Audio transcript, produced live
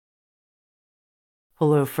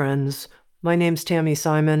Hello, friends. My name's Tammy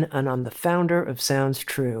Simon, and I'm the founder of Sounds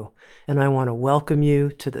True, and I want to welcome you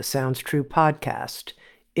to the Sounds True podcast,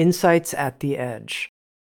 Insights at the Edge.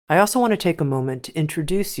 I also want to take a moment to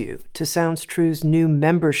introduce you to Sounds True's new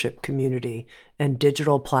membership community and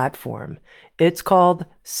digital platform. It's called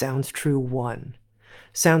Sounds True One.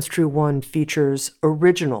 Sounds True One features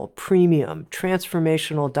original, premium,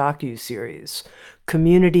 transformational docuseries,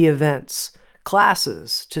 community events,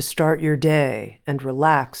 classes to start your day and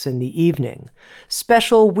relax in the evening,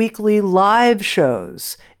 special weekly live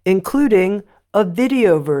shows, including a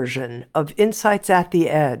video version of Insights at the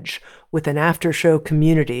Edge with an after-show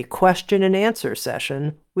community question and answer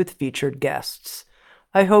session with featured guests.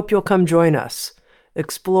 I hope you'll come join us,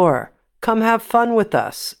 explore, come have fun with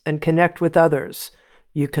us, and connect with others.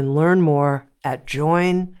 You can learn more at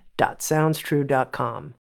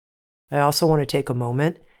join.soundstrue.com. I also want to take a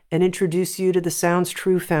moment and introduce you to the Sounds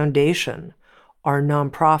True Foundation, our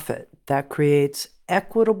nonprofit that creates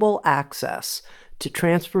equitable access to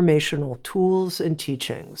transformational tools and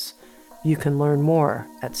teachings. You can learn more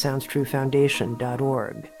at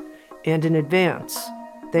soundstruefoundation.org. And in advance,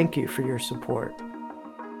 thank you for your support.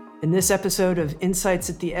 In this episode of Insights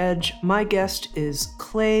at the Edge, my guest is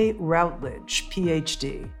Clay Routledge,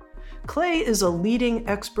 PhD. Clay is a leading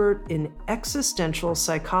expert in existential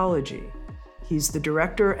psychology. He's the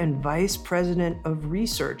director and vice president of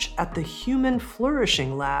research at the Human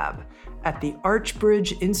Flourishing Lab at the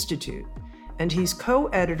Archbridge Institute, and he's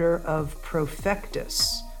co-editor of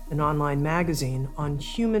Profectus, an online magazine on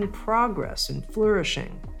human progress and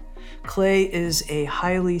flourishing. Clay is a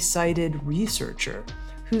highly cited researcher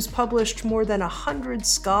who's published more than 100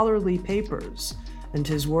 scholarly papers, and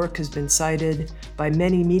his work has been cited by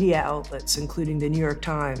many media outlets, including the New York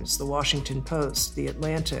Times, the Washington Post, the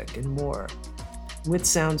Atlantic, and more. With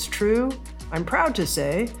Sounds True, I'm proud to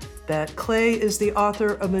say that Clay is the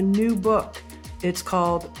author of a new book. It's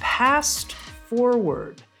called Past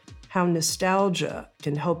Forward: How Nostalgia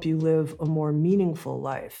Can Help You Live a More Meaningful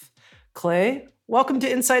Life. Clay, welcome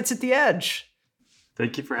to Insights at the Edge.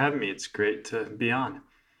 Thank you for having me. It's great to be on.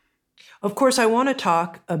 Of course, I want to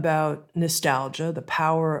talk about nostalgia, the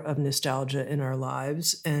power of nostalgia in our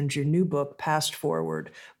lives, and your new book, Past Forward.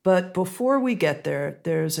 But before we get there,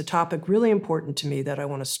 there's a topic really important to me that I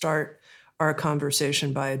want to start our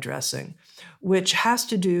conversation by addressing, which has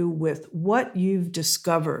to do with what you've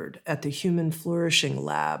discovered at the Human Flourishing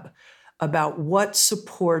Lab about what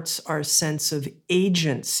supports our sense of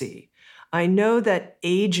agency. I know that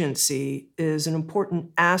agency is an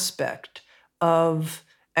important aspect of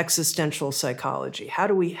existential psychology. How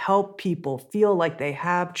do we help people feel like they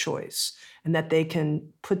have choice and that they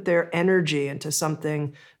can put their energy into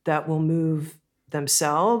something that will move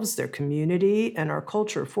themselves, their community, and our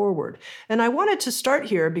culture forward? And I wanted to start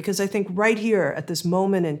here because I think right here at this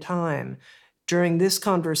moment in time, during this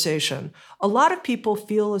conversation, a lot of people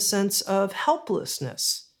feel a sense of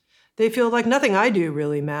helplessness. They feel like nothing I do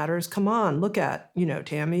really matters. Come on, look at,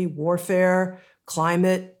 Tammy, warfare,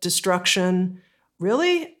 climate destruction.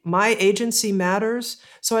 Really? My agency matters?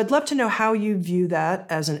 So I'd love to know how you view that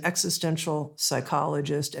as an existential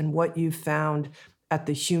psychologist and what you've found at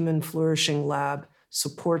the Human Flourishing Lab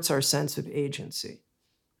supports our sense of agency.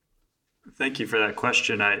 Thank you for that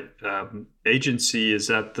question. Agency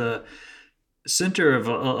is at the center of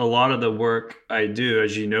a lot of the work I do.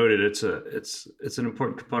 As you noted, it's an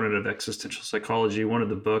important component of existential psychology. One of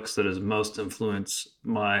the books that has most influenced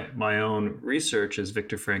my own research is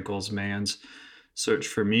Viktor Frankl's Man's Search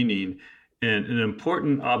for Meaning. And an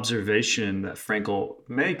important observation that Frankl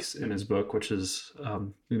makes in his book, which is,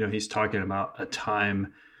 he's talking about a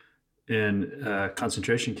time in a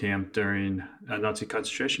concentration camp during a Nazi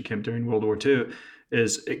concentration camp during World War II,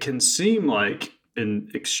 is it can seem like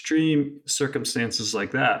in extreme circumstances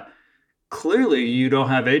like that, clearly you don't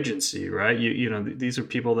have agency, right? These are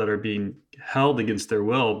people that are being held against their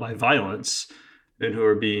will by violence and who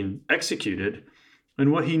are being executed.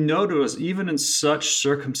 And what he noted was even in such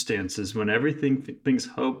circumstances, when everything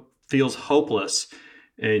feels hopeless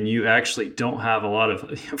and you actually don't have a lot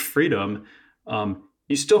of freedom,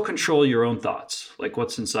 you still control your own thoughts, like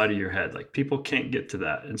what's inside of your head. Like people can't get to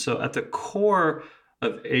that. And so at the core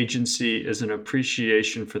of agency is an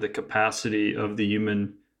appreciation for the capacity of the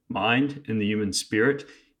human mind and the human spirit,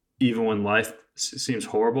 even when life seems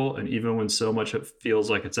horrible and even when so much it feels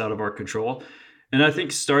like it's out of our control. And I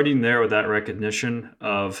think starting there with that recognition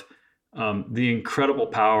of the incredible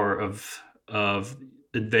power of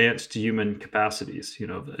advanced human capacities,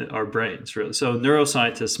 our brains, really. So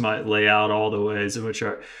neuroscientists might lay out all the ways in which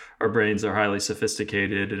our brains are highly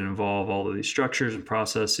sophisticated and involve all of these structures and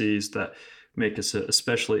processes that make us an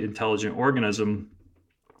especially intelligent organism.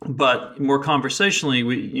 But more conversationally,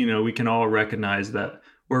 we can all recognize that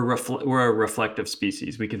we're a reflective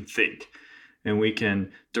species. We can think, and we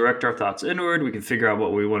can direct our thoughts inward. We can figure out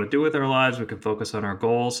what we want to do with our lives. We can focus on our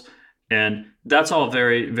goals, and that's all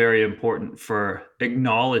very, very important for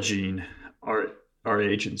acknowledging our our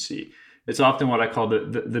agency. It's often what I call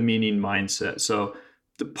the meaning mindset. So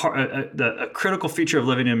a critical feature of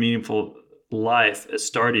living a meaningful life is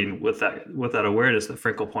starting with that awareness that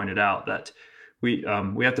Frankel pointed out, that we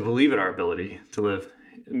have to believe in our ability to live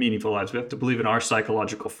meaningful lives. We have to believe in our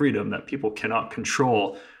psychological freedom, that people cannot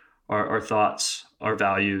control our thoughts, our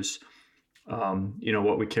values,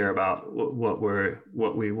 what we care about, what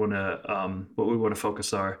we want to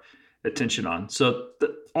focus our attention on. So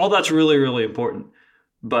all that's really, really important.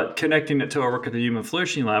 But connecting it to our work at the Human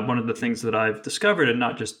Flourishing Lab, one of the things that I've discovered, and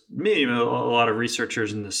not just me, but a lot of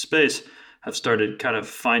researchers in this space have started kind of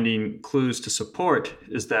finding clues to support,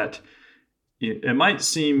 is that it might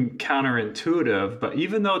seem counterintuitive, but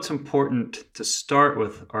even though it's important to start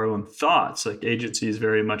with our own thoughts, like agency is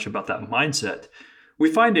very much about that mindset,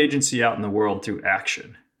 we find agency out in the world through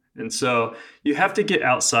action. And so you have to get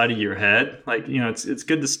outside of your head. Like, it's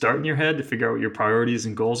good to start in your head to figure out what your priorities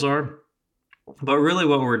and goals are. But really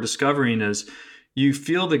what we're discovering is you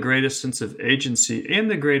feel the greatest sense of agency and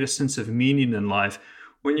the greatest sense of meaning in life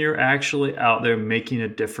when you're actually out there making a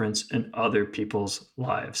difference in other people's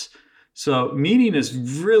lives. So meaning is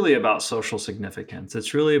really about social significance.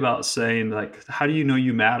 It's really about saying, like, how do you know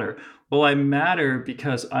you matter? Well, I matter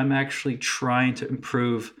because I'm actually trying to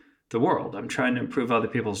improve the world. I'm trying to improve other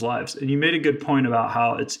people's lives. And you made a good point about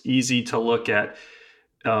how it's easy to look at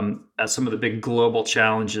some of the big global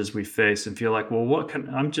challenges we face and feel like, well,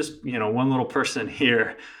 I'm just, one little person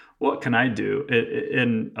here. What can I do?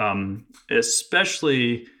 And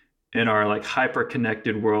especially in our like hyper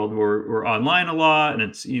connected world, we're online a lot, and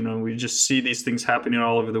it's, we just see these things happening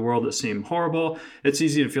all over the world that seem horrible. It's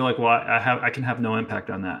easy to feel like, well, I can have no impact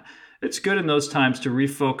on that. It's good in those times to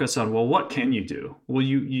refocus on, well, what can you do? Well,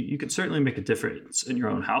 you can certainly make a difference in your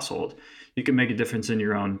own household. You can make a difference in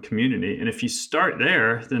your own community. And if you start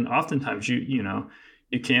there, then oftentimes you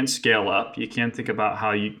can scale up. You can think about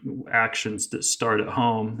how actions that start at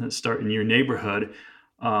home, that start in your neighborhood,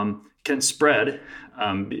 can spread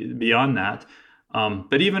beyond that.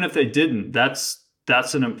 But even if they didn't, that's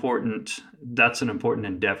an important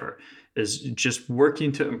endeavor, is just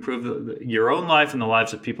working to improve your own life and the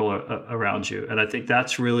lives of people around you. And I think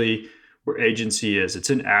that's really where agency is. It's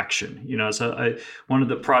in action. One of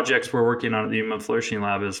the projects we're working on at the Human Flourishing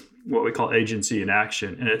Lab is what we call agency in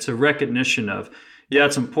action. And it's a recognition of,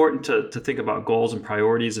 it's important to think about goals and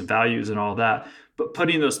priorities and values and all that, but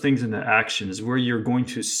putting those things into action is where you're going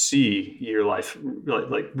to see your life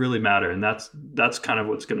like really matter. And that's kind of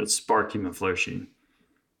what's going to spark human flourishing.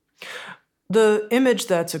 The image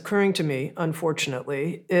that's occurring to me,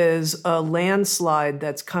 unfortunately, is a landslide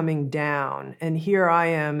that's coming down. And here I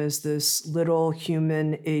am as this little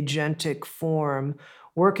human agentic form,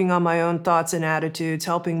 working on my own thoughts and attitudes,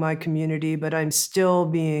 helping my community, but I'm still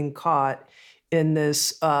being caught in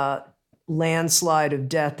this landslide of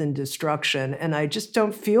death and destruction. And I just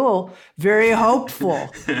don't feel very hopeful.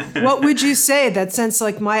 What would you say? That sense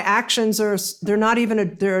like my actions they're not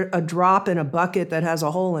even they're a drop in a bucket that has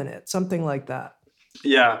a hole in it, something like that.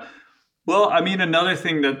 Yeah. Well, I mean, another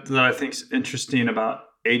thing that I think is interesting about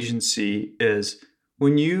agency is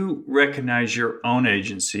when you recognize your own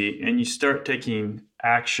agency and you start taking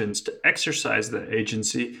actions to exercise that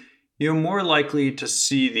agency, you're more likely to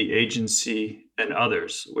see the agency in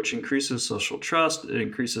others, which increases social trust, it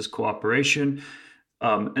increases cooperation.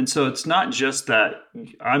 And so it's not just that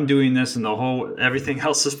I'm doing this and everything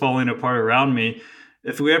else is falling apart around me.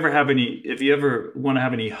 If you ever want to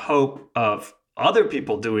have any hope of other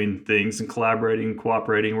people doing things and collaborating,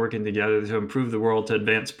 cooperating, working together to improve the world, to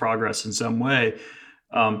advance progress in some way,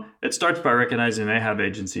 it starts by recognizing they have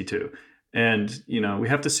agency too. And, we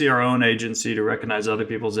have to see our own agency to recognize other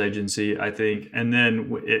people's agency, I think. And then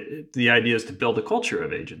the idea is to build a culture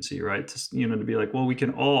of agency, right? To be like,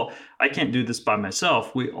 well, I can't do this by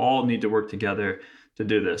myself. We all need to work together to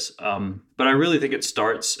do this. But I really think it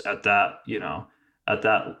starts at that, at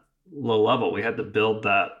that low level. We had to build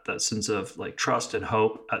that sense of like trust and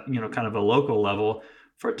hope at, kind of a local level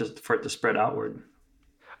for it to spread outward.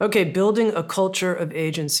 Okay, building a culture of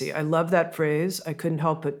agency. I love that phrase. I couldn't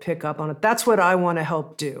help but pick up on it. That's what I want to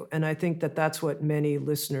help do. And I think that that's what many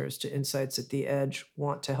listeners to Insights at the Edge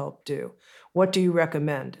want to help do. What do you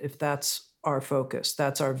recommend if that's our focus?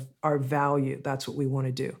 That's our value. That's what we want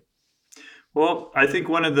to do. Well, I think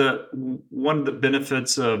one of the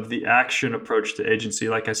benefits of the action approach to agency,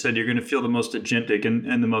 like I said, you're going to feel the most agentic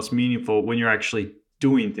and the most meaningful when you're actually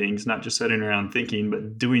doing things, not just sitting around thinking,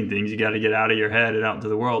 but doing things. You got to get out of your head and out into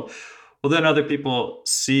the world. Well, then other people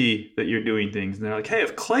see that you're doing things and they're like, hey,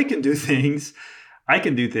 if Clay can do things, I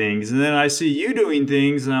can do things. And then I see you doing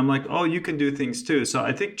things and I'm like, oh, you can do things too. So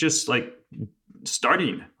I think just like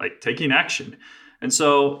starting, like taking action. And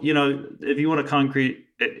so, if you want a concrete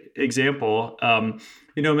example,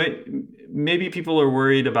 maybe people are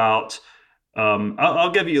worried about.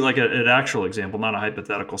 I'll give you like an actual example, not a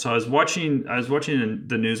hypothetical. So I was watching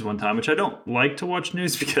the news one time, which I don't like to watch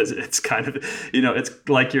news because it's kind of, it's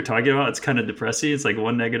like you're talking about. It's kind of depressing. It's like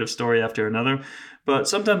one negative story after another. But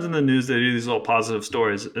sometimes in the news they do these little positive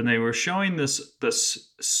stories, and they were showing this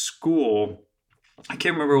school. I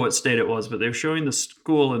can't remember what state it was, but they were showing the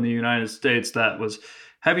school in the United States that was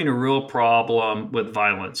having a real problem with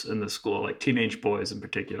violence in the school, like teenage boys in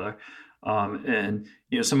particular. And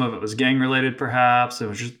some of it was gang related, perhaps.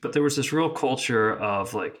 But there was this real culture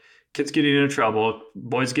of like kids getting into trouble,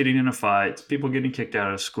 boys getting into fights, people getting kicked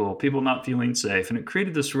out of school, people not feeling safe, and it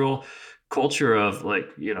created this real culture of like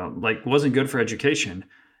wasn't good for education.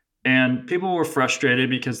 And people were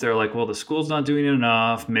frustrated because they're like, well, the school's not doing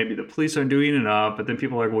enough. Maybe the police aren't doing enough. But then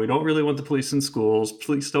people are like, well, we don't really want the police in schools.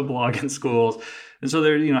 Police don't belong in schools. And so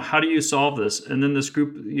they're, how do you solve this? And then this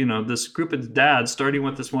group of dads, starting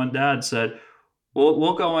with this one dad, said, well,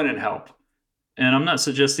 we'll go in and help. And I'm not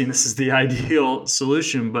suggesting this is the ideal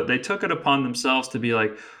solution, but they took it upon themselves to be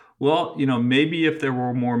like, well, maybe if there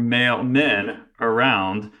were more male men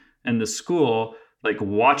around in the school, like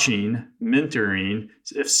watching, mentoring,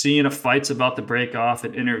 if seeing a fight's about to break off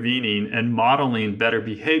and intervening and modeling better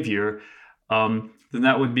behavior, then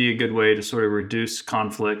that would be a good way to sort of reduce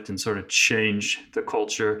conflict and sort of change the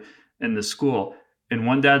culture in the school. And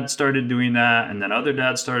one dad started doing that, and then other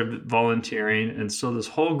dads started volunteering. And so this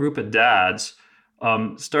whole group of dads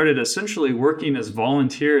started essentially working as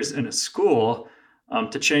volunteers in a school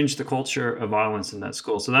to change the culture of violence in that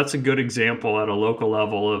school. So that's a good example at a local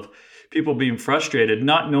level of people being frustrated,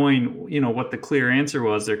 not knowing, what the clear answer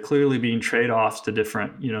was. They're clearly being trade-offs to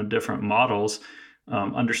different models.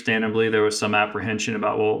 Understandably, there was some apprehension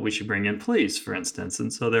about, well, we should bring in police, for instance.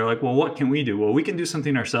 And so they're like, well, what can we do? Well, we can do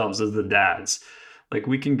something ourselves as the dads. Like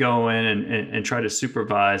we can go in and try to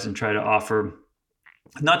supervise and try to offer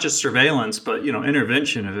not just surveillance, but,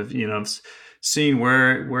 intervention of seeing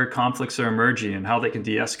where conflicts are emerging and how they can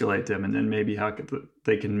de-escalate them, and then maybe how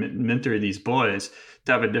they can mentor these boys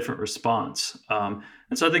to have a different response. And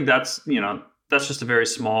so I think that's just a very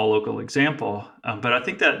small local example. But I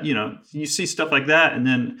think that, you see stuff like that, and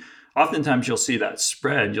then oftentimes you'll see that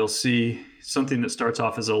spread. You'll see something that starts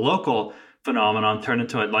off as a local phenomenon turn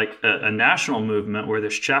into a national movement where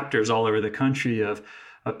there's chapters all over the country of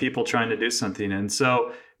people trying to do something. And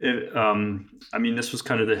so, this was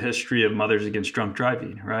kind of the history of Mothers Against Drunk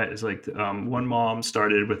Driving, right? It's like one mom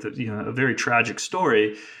started with a very tragic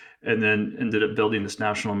story, and then ended up building this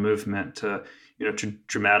national movement to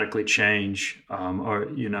dramatically change,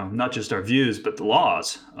 not just our views, but the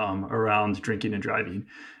laws around drinking and driving.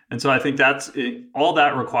 And so I think all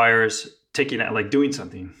that requires doing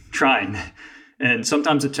something, trying. And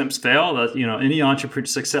sometimes attempts fail. That any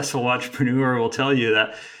successful entrepreneur will tell you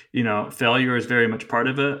that failure is very much part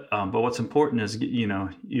of it. But what's important is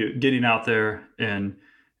you getting out there and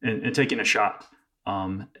taking a shot,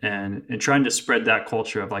 and trying to spread that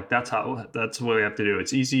culture of like that's what we have to do.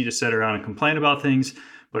 It's easy to sit around and complain about things,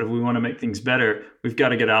 but if we want to make things better, we've got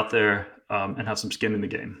to get out there and have some skin in the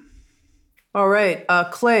game. All right,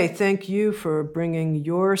 Clay, thank you for bringing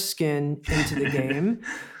your skin into the game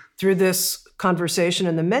through this conversation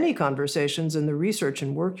and the many conversations and the research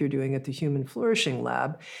and work you're doing at the Human Flourishing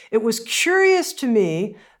Lab. It was curious to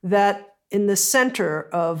me that in the center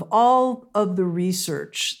of all of the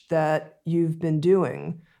research that you've been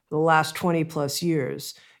doing the last 20 plus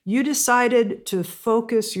years, you decided to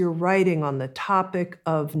focus your writing on the topic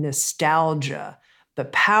of nostalgia, the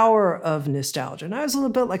power of nostalgia. And I was a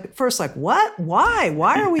little bit like, what? Why?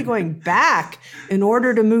 Why are we going back in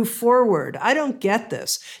order to move forward? I don't get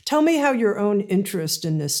this. Tell me how your own interest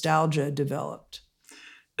in nostalgia developed.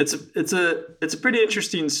 It's a pretty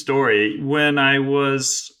interesting story. When I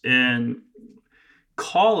was in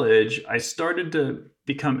college, I started to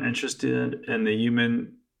become interested in the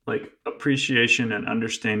human appreciation and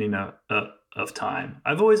understanding of time.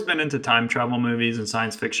 I've always been into time travel movies and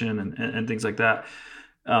science fiction and things like that.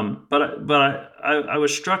 But I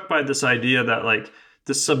was struck by this idea that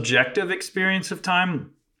the subjective experience of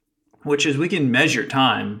time, which is we can measure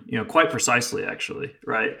time, quite precisely actually,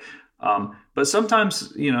 right? But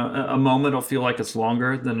sometimes, a moment will feel like it's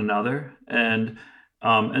longer than another. And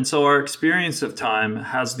And so our experience of time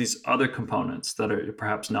has these other components that are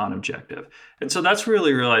perhaps non-objective. And so that's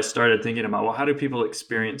really I started thinking about, well, how do people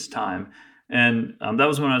experience time? And that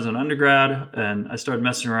was when I was an undergrad, and I started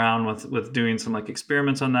messing around with doing some like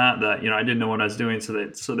experiments on that I didn't know what I was doing,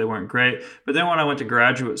 so they weren't great. But then when I went to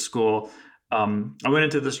graduate school, I went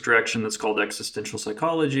into this direction that's called existential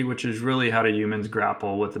psychology, which is really how do humans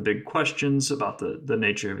grapple with the big questions about the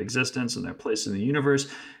nature of existence and their place in the universe.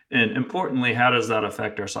 And importantly, how does that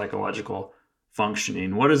affect our psychological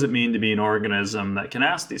functioning? What does it mean to be an organism that can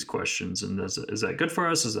ask these questions? And is that good for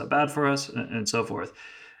us? Is that bad for us? And so forth.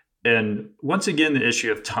 And once again, the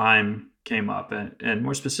issue of time came up, and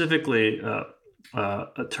more specifically,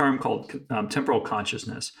 a term called temporal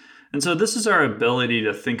consciousness. And so this is our ability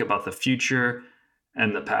to think about the future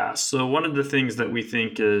and the past. So one of the things that we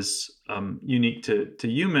think is unique to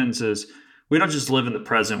humans is we don't just live in the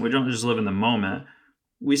present. We don't just live in the moment.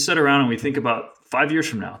 We sit around and we think about 5 years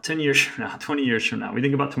from now, 10 years from now, 20 years from now. We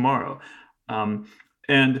think about tomorrow.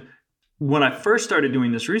 And when I first started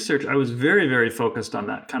doing this research, I was very, very focused on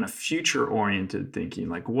that kind of future-oriented thinking.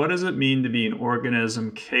 Like, what does it mean to be an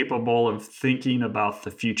organism capable of thinking about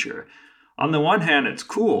the future? On the one hand, it's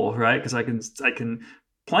cool, right? Because I can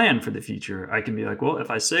plan for the future. I can be like, well,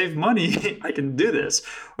 if I save money, I can do this.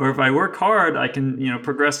 Or if I work hard, I can,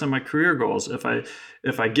 progress in my career goals. If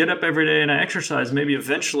I get up every day and I exercise, maybe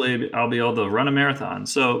eventually I'll be able to run a marathon.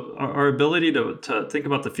 So our ability to think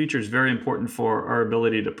about the future is very important for our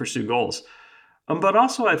ability to pursue goals. But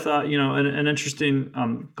also I thought, an interesting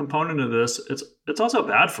component of this, it's also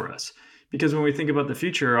bad for us. Because when we think about the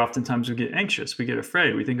future, oftentimes we get anxious, we get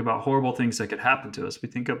afraid, we think about horrible things that could happen to us. We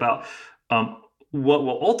think about what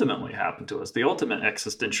will ultimately happen to us, the ultimate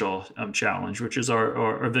existential challenge, which is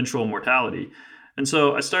our eventual mortality. And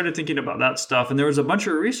so I started thinking about that stuff, and there was a bunch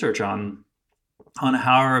of research on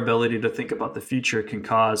how our ability to think about the future can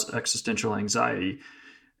cause existential anxiety.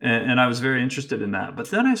 And I was very interested in that.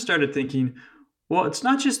 But then I started thinking, well, it's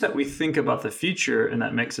not just that we think about the future and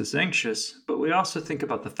that makes us anxious, but we also think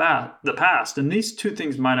about the past. And these two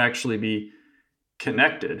things might actually be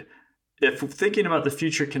connected. If thinking about the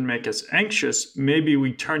future can make us anxious, maybe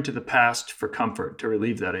we turn to the past for comfort to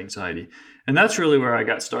relieve that anxiety. And that's really where I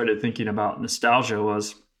got started thinking about nostalgia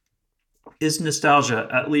is nostalgia,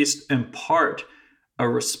 at least in part, a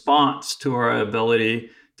response to our ability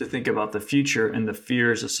to think about the future and the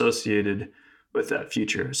fears associated with that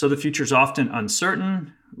future. So the future is often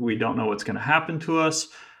uncertain. We don't know what's going to happen to us.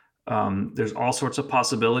 There's all sorts of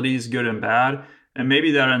possibilities, good and bad. And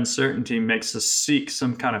maybe that uncertainty makes us seek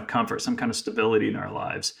some kind of comfort, some kind of stability in our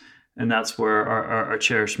lives. And that's where our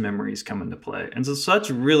cherished memories come into play. And so that's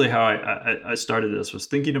really how I started this, was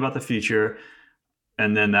thinking about the future.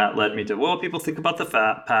 And then that led me to, well, people think about the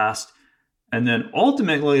past. And then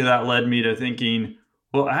ultimately that led me to thinking,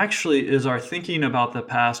 well, actually, is our thinking about the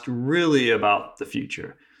past really about the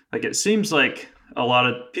future? Like, it seems like a lot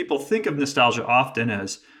of people think of nostalgia often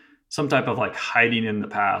as some type of like hiding in the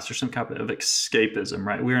past or some type of escapism,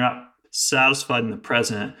 right? We're not satisfied in the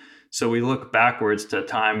present. So we look backwards to a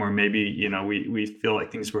time where maybe, we feel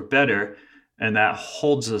like things were better, and that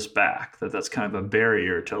holds us back. That's kind of a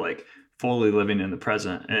barrier to like fully living in the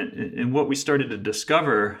present. And what we started to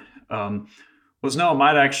discover was, no, it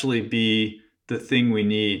might actually be the thing we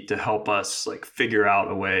need to help us like figure out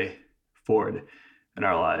a way forward in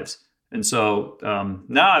our lives. And so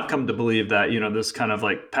now I've come to believe that, this kind of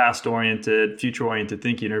like past oriented, future oriented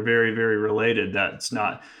thinking are very, very related. That it's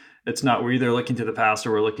not we're either looking to the past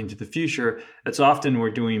or we're looking to the future. It's often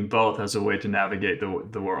we're doing both as a way to navigate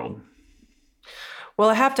the world. Well,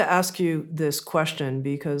 I have to ask you this question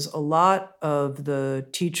because a lot of the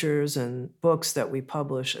teachers and books that we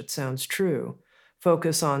publish at Sounds True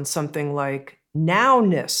focus on something like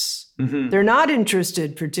nowness. Mm-hmm. They're not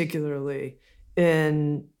interested particularly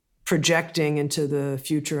in projecting into the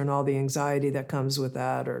future and all the anxiety that comes with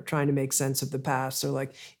that, or trying to make sense of the past, or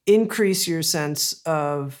like increase your sense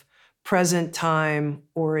of present time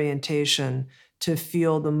orientation to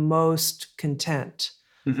feel the most content.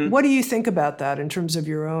 Mm-hmm. What do you think about that in terms of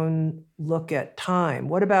your own look at time?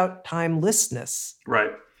 What about timelessness?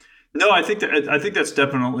 Right. No, I think that's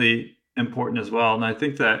definitely important as well. And I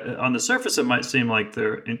think that on the surface, it might seem like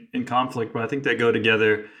they're in conflict, but I think they go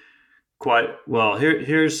together quite well.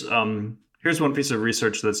 Here's one piece of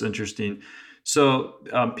research that's interesting. So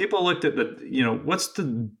people looked at what's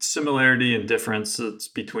the similarity and differences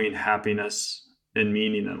between happiness and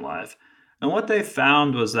meaning in life. And what they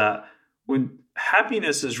found was that when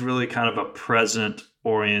happiness is really kind of a present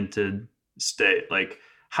oriented state, like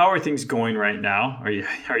how are things going right now? Are you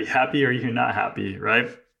happy or are you not happy, right?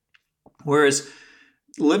 Whereas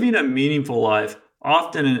living a meaningful life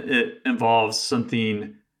often it involves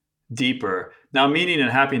something deeper. Now, meaning and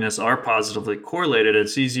happiness are positively correlated.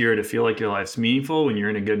 It's easier to feel like your life's meaningful when you're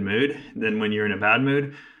in a good mood than when you're in a bad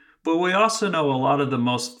mood. But we also know a lot of the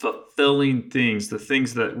most fulfilling things, the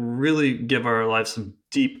things that really give our life some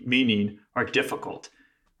deep meaning, are difficult,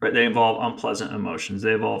 right? They involve unpleasant emotions.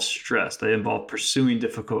 They involve stress. They involve pursuing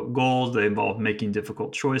difficult goals. They involve making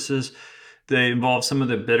difficult choices. They involve some of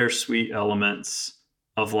the bittersweet elements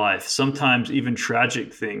of life. Sometimes even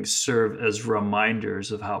tragic things serve as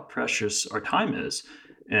reminders of how precious our time is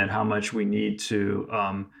and how much we need to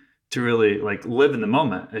really like live in the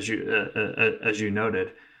moment, as you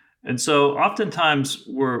noted. And so oftentimes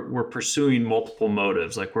we're pursuing multiple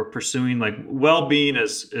motives. Like we're pursuing like well-being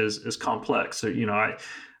is complex. So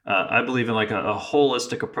I believe in like a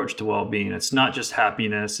holistic approach to well-being. It's not just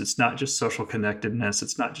happiness. It's not just social connectedness.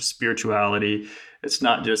 It's not just spirituality. It's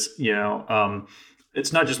not just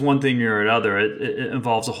it's not just one thing or another. It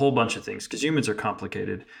involves a whole bunch of things because humans are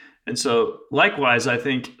complicated. And so likewise, I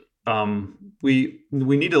think we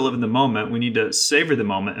need to live in the moment. We need to savor the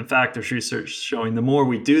moment. In fact, there's research showing the more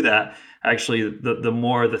we do that, actually, the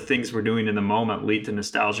more the things we're doing in the moment lead to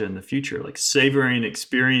nostalgia in the future. Like savoring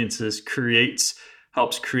experiences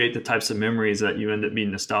helps create the types of memories that you end up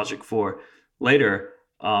being nostalgic for later.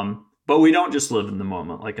 But we don't just live in the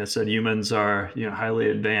moment. Like I said, humans are highly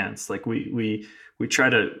advanced. Like we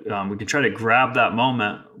try to we can try to grab that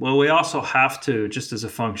moment. Well, we also have to, just as a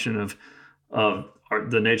function of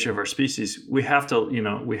the nature of our species, we have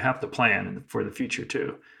to plan for the future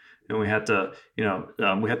too, and we have to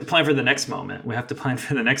we have to plan for the next moment. We have to plan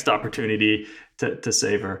for the next opportunity to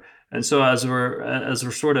savor. And so as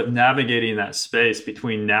we're sort of navigating that space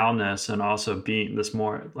between nowness and also being this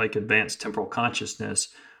more like advanced temporal consciousness,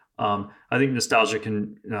 I think nostalgia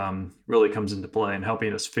can really comes into play in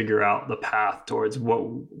helping us figure out the path towards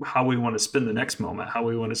how we want to spend the next moment, how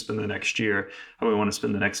we want to spend the next year, how we want to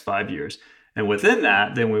spend the next 5 years. And within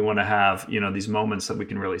that, then we want to have these moments that we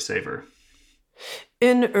can really savor.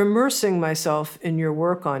 In immersing myself in your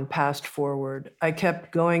work on Past Forward, I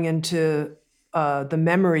kept going into the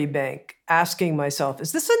memory bank, asking myself,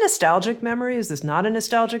 is this a nostalgic memory? Is this not a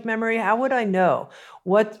nostalgic memory? How would I know?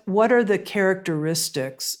 What are the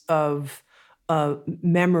characteristics of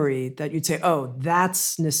memory that you'd say, oh,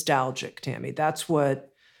 that's nostalgic, Tammy? That's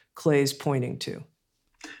what Clay's pointing to.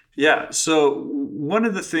 Yeah. So one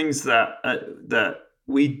of the things that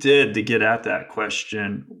we did to get at that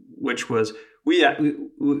question, which was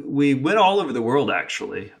we went all over the world.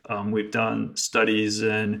 Actually, we've done studies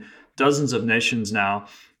in dozens of nations now.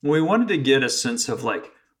 We wanted to get a sense of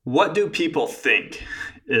like what do people think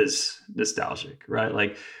is nostalgic, right?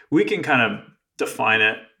 Like we can kind of define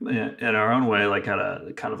it in our own way, like at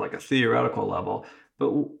a kind of like a theoretical level. But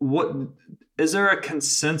what is there a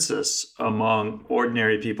consensus among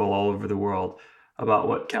ordinary people all over the world about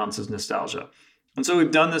what counts as nostalgia? And so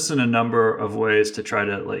we've done this in a number of ways to try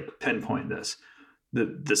to like pinpoint this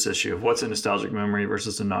issue of what's a nostalgic memory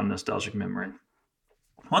versus a non-nostalgic memory.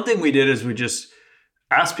 One thing we did is we just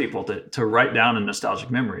asked people to write down a nostalgic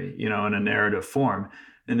memory, in a narrative form.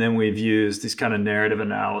 And then we've used these kind of narrative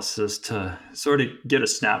analysis to sort of get a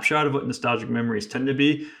snapshot of what nostalgic memories tend to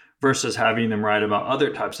be versus having them write about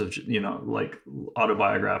other types of, like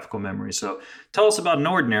autobiographical memories. So tell us about an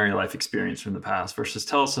ordinary life experience from the past versus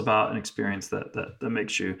tell us about an experience that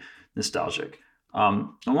makes you nostalgic.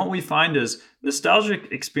 And what we find is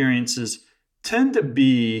nostalgic experiences tend to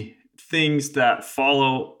be things that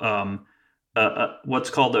follow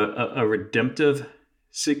what's called a redemptive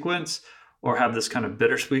sequence or have this kind of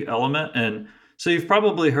bittersweet element. And so you've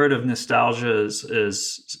probably heard of nostalgia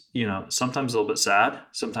as sometimes a little bit sad,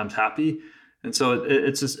 sometimes happy. And so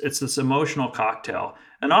it's this emotional cocktail.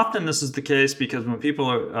 And often this is the case because when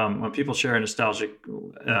people share a nostalgic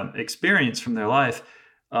experience from their life,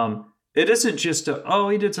 it isn't just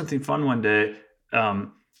he did something fun one day.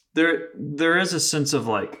 There is a sense of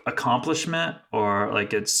like accomplishment or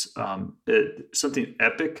like it's something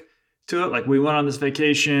epic to it. Like we went on this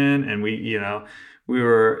vacation and we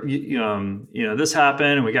were this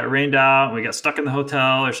happened and we got rained out and we got stuck in the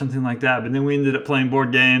hotel or something like that. But then we ended up playing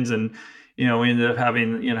board games and we ended up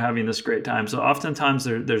having this great time. So oftentimes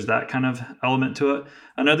there's that kind of element to it.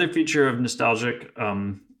 Another feature of nostalgic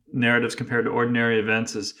narratives compared to ordinary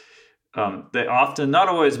events is they often, not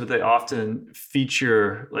always, but they often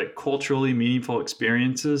feature like culturally meaningful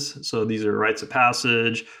experiences. So these are rites of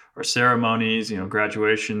passage or ceremonies,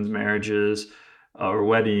 graduations, marriages, or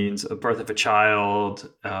weddings, a birth of a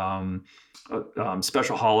child,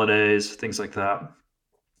 special holidays, things like that.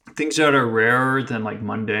 Things that are rarer than like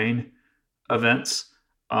mundane events.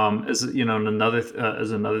 as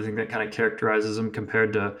as another thing that kind of characterizes them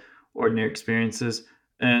compared to ordinary experiences.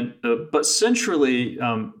 And but centrally,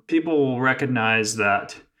 people will recognize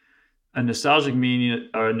that a nostalgic meaning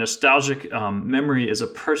or a nostalgic memory is a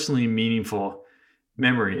personally meaningful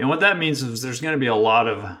memory. And what that means is there's going to be a lot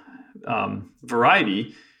of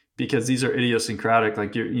variety because these are idiosyncratic.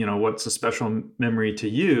 Like what's a special memory to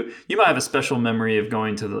you? You might have a special memory of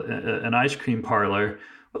going to an ice cream parlor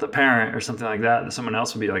with a parent or something like that. And someone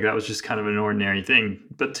else would be like, that was just kind of an ordinary thing.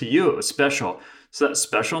 But to you, it was special. So that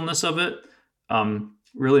specialness of it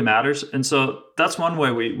really matters. And so that's one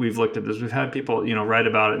way we've looked at this. We've had people, write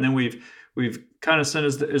about it. And then we've kind of said,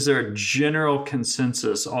 is there a general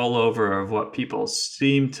consensus all over of what people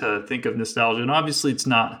seem to think of nostalgia? And obviously it's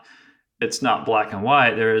not black and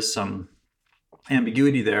white. There is some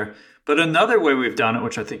ambiguity there. But another way we've done it,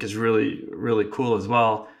 which I think is really, really cool as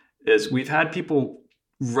well, is we've had people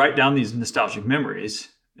write down these nostalgic memories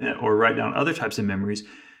or write down other types of memories.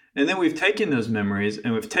 And then we've taken those memories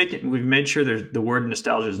and we've made sure the word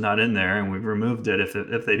nostalgia is not in there, and we've removed it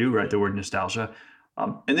if they do write the word nostalgia.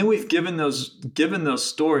 And then we've given those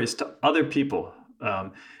stories to other people.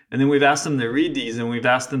 And then we've asked them to read these, and we've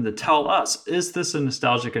asked them to tell us, is this a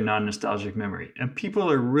nostalgic or non-nostalgic memory? And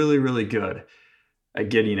people are really, really good at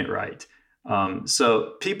getting it right.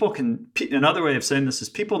 So another way of saying this is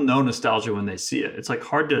people know nostalgia when they see it. It's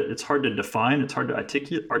hard to define. It's hard to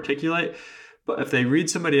articulate. But if they read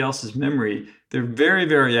somebody else's memory, they're very,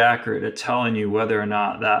 very accurate at telling you whether or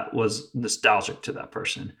not that was nostalgic to that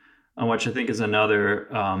person, which I think is another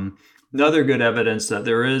good evidence that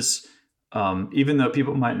there is, even though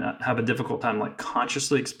people might not have a difficult time like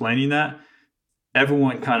consciously explaining that,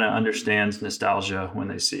 everyone kind of understands nostalgia when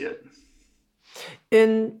they see it.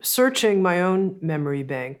 In searching my own memory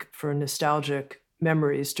bank for nostalgic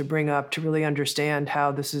memories to bring up to really understand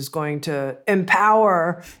how this is going to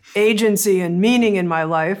empower agency and meaning in my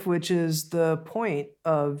life, which is the point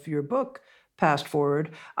of your book, Past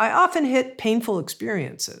Forward, I often hit painful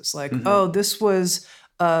experiences like, oh, this was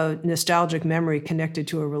a nostalgic memory connected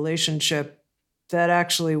to a relationship that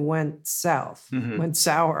actually went south, went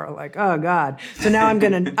sour. Like, oh God. So now I'm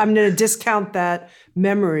gonna discount that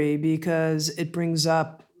memory because it brings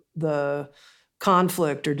up the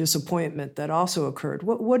conflict or disappointment that also occurred.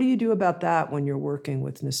 What do you do about that when you're working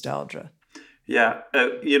with nostalgia? Yeah,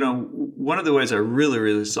 one of the ways I really,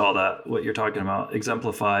 really saw that what you're talking about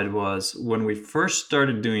exemplified was when we first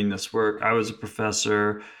started doing this work. I was a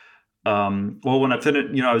professor. When I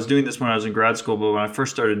finished, I was doing this when I was in grad school, but when I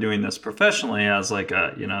first started doing this professionally as as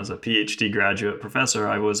a PhD graduate professor,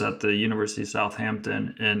 I was at the University of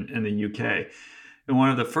Southampton in the UK. And one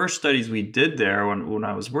of the first studies we did there when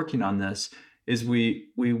I was working on this is we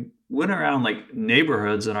went around like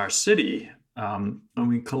neighborhoods in our city, and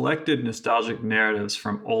we collected nostalgic narratives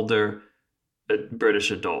from older British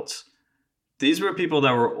adults. These were people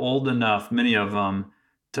that were old enough, many of them,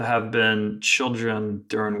 to have been children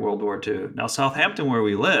during World War II. Now, Southampton, where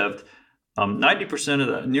we lived, nearly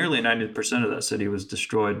 90% of that city was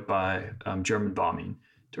destroyed by German bombing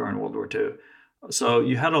during World War II. So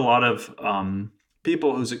you had a lot of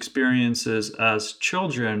people whose experiences as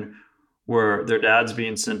children were their dads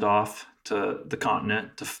being sent off to the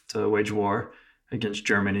continent to wage war against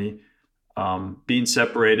Germany, being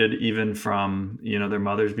separated even from their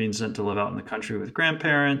mothers, being sent to live out in the country with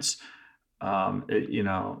grandparents.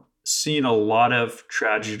 Seeing a lot of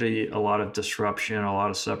tragedy, a lot of disruption, a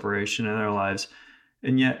lot of separation in their lives.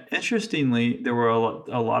 And yet, interestingly, there were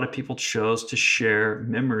a lot of people chose to share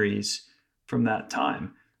memories from that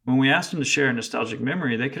time. When we asked them to share a nostalgic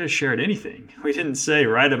memory, they could have shared anything. We didn't say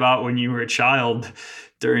write about when you were a child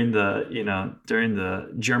during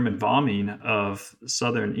the German bombing of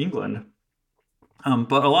southern England.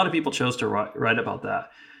 But a lot of people chose to write about that.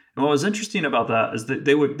 And what was interesting about that is that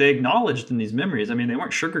they acknowledged in these memories. I mean, they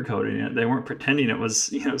weren't sugarcoating it. They weren't pretending it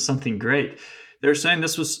was something great. They're saying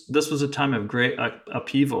this was a time of great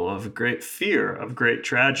upheaval, of great fear, of great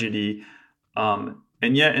tragedy,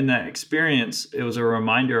 and yet in that experience, it was a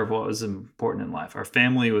reminder of what was important in life. Our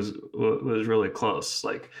family was really close.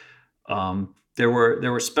 Like there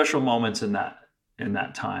were special moments in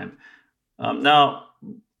that time. Now,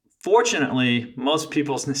 fortunately, most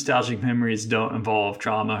people's nostalgic memories don't involve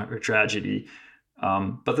trauma or tragedy.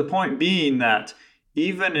 But the point being that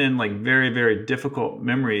even in like very, very difficult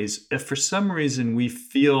memories, if for some reason we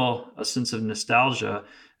feel a sense of nostalgia,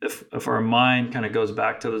 if our mind kind of goes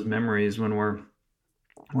back to those memories when we're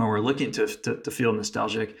looking to feel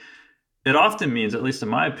nostalgic, it often means, at least in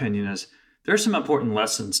my opinion, is there's some important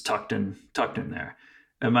lessons tucked in there.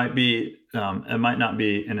 It might not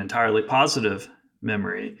be an entirely positive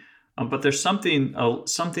memory, But there's something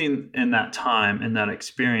in that time, in that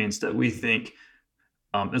experience, that we think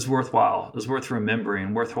is worthwhile, is worth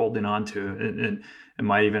remembering, worth holding on to, and it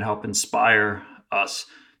might even help inspire us.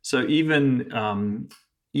 So even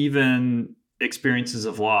experiences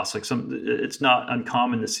of loss, like it's not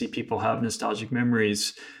uncommon to see people have nostalgic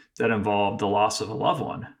memories that involve the loss of a loved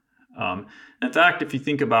one. Um, in fact, if you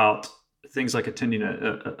think about things like attending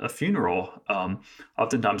a funeral,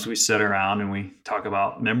 oftentimes we sit around and we talk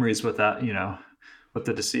about memories with that, with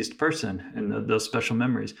the deceased person and those special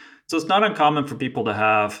memories. So it's not uncommon for people to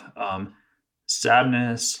have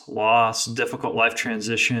sadness, loss, difficult life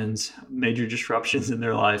transitions, major disruptions in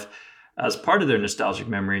their life as part of their nostalgic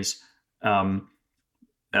memories. Um,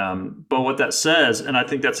 but what that says, and I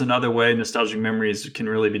think that's another way nostalgic memories can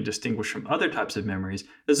really be distinguished from other types of memories,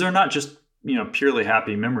 is they're not just purely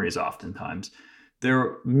happy memories. Oftentimes,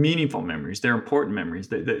 they're meaningful memories. They're important memories.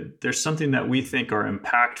 There's something that we think are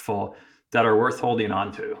impactful that are worth holding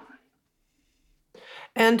on to.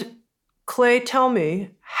 And Clay, tell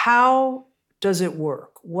me, how does it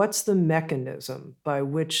work? What's the mechanism by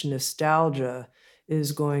which nostalgia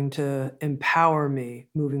is going to empower me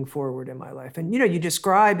moving forward in my life? And you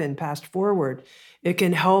describe in Past Forward, it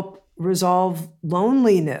can help resolve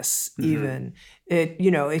loneliness Mm-hmm. even.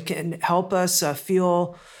 It can help us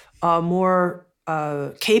feel more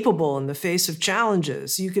capable in the face of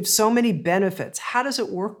challenges. You give so many benefits. How does it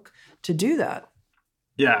work to do that?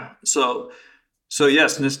 Yeah. So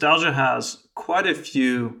yes, nostalgia has quite a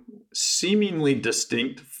few seemingly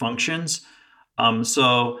distinct functions.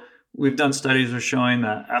 So we've done studies that are showing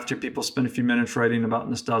that after people spend a few minutes writing about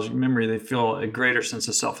nostalgic memory, they feel a greater sense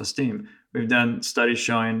of self-esteem. We've done studies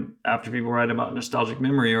showing after people write about nostalgic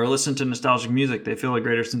memory or listen to nostalgic music, they feel a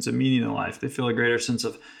greater sense of meaning in life. They feel a greater sense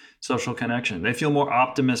of social connection. They feel more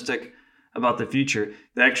optimistic about the future.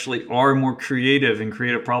 They actually are more creative in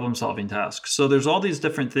creative problem solving tasks. So there's all these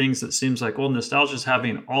different things that seems like, well, nostalgia is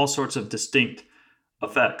having all sorts of distinct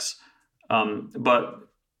effects.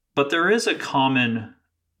 But there is a common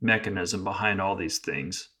mechanism behind all these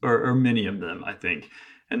things, or many of them, I think.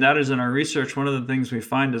 And that is, in our research, one of the things we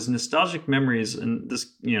find is nostalgic memories, and this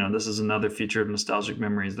is another feature of nostalgic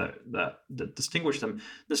memories that distinguish them.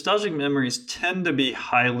 Nostalgic memories tend to be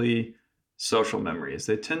highly social memories.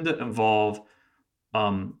 They tend to involve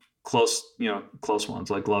close ones,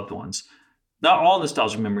 like loved ones. Not all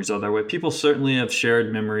nostalgic memories are that way. People certainly have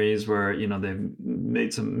shared memories where they've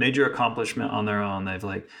made some major accomplishment on their own. They've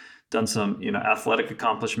like done some athletic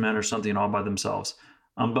accomplishment or something all by themselves.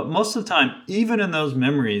 But most of the time, even in those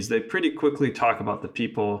memories, they pretty quickly talk about the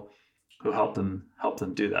people who helped them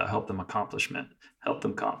do that, help them accomplish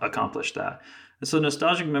that. And so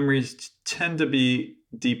nostalgic memories tend to be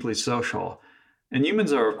deeply social. And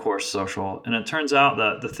humans are, of course, social. And it turns out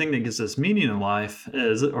that the thing that gives us meaning in life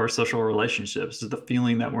is our social relationships, is the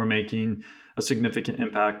feeling that we're making a significant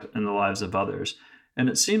impact in the lives of others. And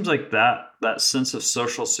it seems like that sense of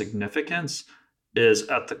social significance is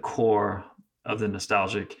at the core of the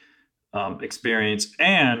nostalgic experience,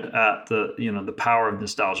 and at the power of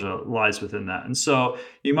nostalgia lies within that. And so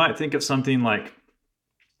you might think of something like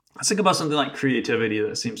let's think about something like creativity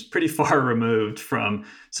that seems pretty far removed from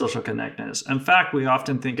social connectedness. In fact, we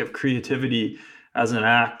often think of creativity as an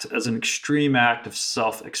extreme act of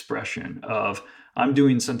self-expression, of I'm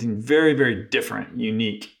doing something very, very different,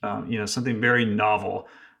 unique, something very novel,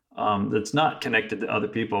 that's not connected to other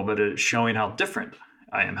people, but it's showing how different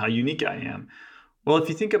I am, how unique I am. Well, if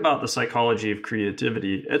you think about the psychology of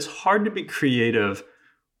creativity, it's hard to be creative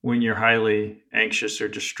when you're highly anxious or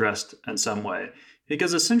distressed in some way.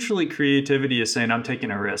 Because essentially, creativity is saying, I'm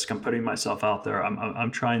taking a risk, I'm putting myself out there,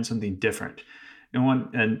 I'm trying something different.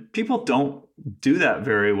 And people don't do that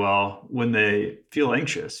very well when they feel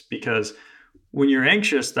anxious, because when you're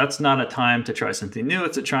anxious, that's not a time to try something new.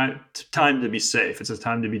 It's a time to be safe. It's a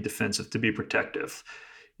time to be defensive, to be protective,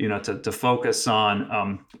 to focus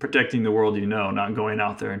on protecting the world, not going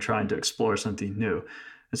out there and trying to explore something new.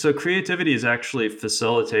 And so creativity is actually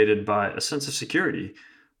facilitated by a sense of security.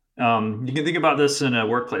 You can think about this in a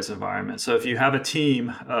workplace environment. So if you have a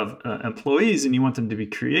team of employees and you want them to be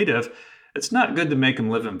creative, it's not good to make them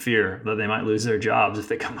live in fear that they might lose their jobs if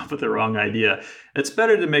they come up with the wrong idea. It's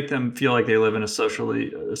better to make them feel like they live in a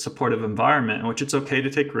socially supportive environment in which it's okay to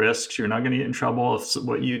take risks. You're not going to get in trouble if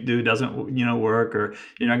what you do doesn't, work, or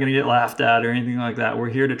you're not going to get laughed at or anything like that. We're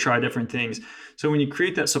here to try different things. So when you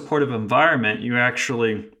create that supportive environment, you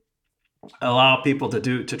actually allow people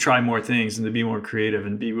to try more things and to be more creative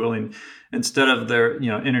and be willing, instead of their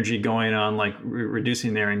energy going on like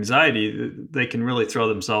reducing their anxiety, they can really throw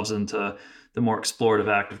themselves into the more explorative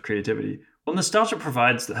act of creativity. Well, nostalgia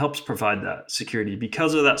helps provide that security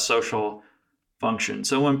because of that social function.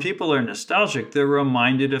 So when people are nostalgic, they're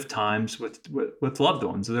reminded of times with loved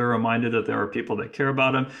ones. They're reminded that there are people that care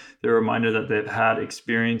about them. They're reminded that they've had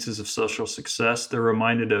experiences of social success. They're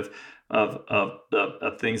reminded of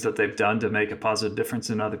things that they've done to make a positive difference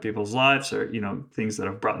in other people's lives, or things that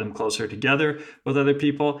have brought them closer together with other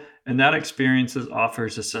people. And that experiences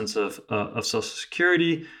offers a sense of social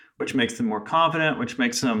security, which makes them more confident, which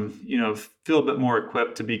makes them feel a bit more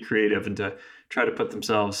equipped to be creative and to try to put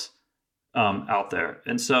themselves out there.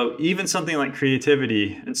 And so even something like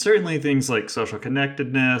creativity, and certainly things like social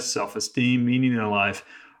connectedness, self-esteem, meaning in life,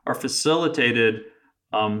 are facilitated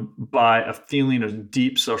by a feeling of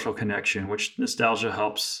deep social connection, which nostalgia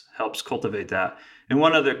helps cultivate that. And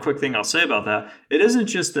one other quick thing I'll say about that, it isn't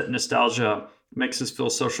just that nostalgia makes us feel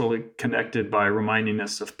socially connected by reminding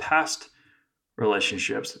us of past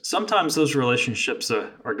relationships. Sometimes those relationships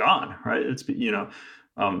are gone, right? It's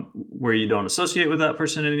where you don't associate with that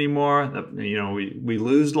person anymore. We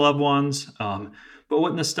lose loved ones. But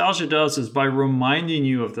what nostalgia does is, by reminding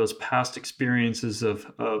you of those past experiences of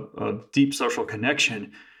deep social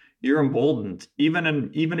connection, you're emboldened. Even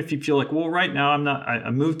if you feel like, well, right now I'm not. I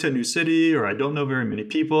moved to a new city, or I don't know very many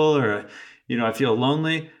people, or I feel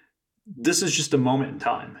lonely. This is just a moment in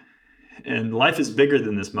time, and life is bigger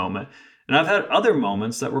than this moment. And I've had other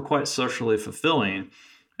moments that were quite socially fulfilling.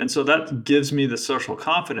 And so that gives me the social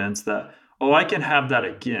confidence that, oh, I can have that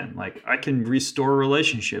again. Like, I can restore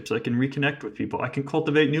relationships. I can reconnect with people. I can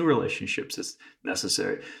cultivate new relationships as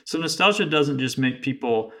necessary. So nostalgia doesn't just make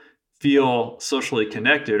people feel socially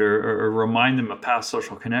connected or remind them of past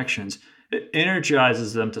social connections. It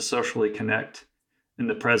energizes them to socially connect in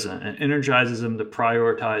the present, and energizes them to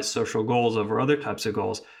prioritize social goals over other types of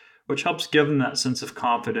goals, which helps give them that sense of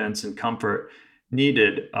confidence and comfort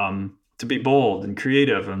needed to be bold and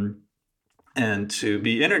creative and to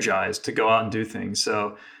be energized to go out and do things.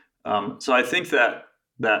 So I think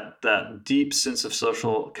that deep sense of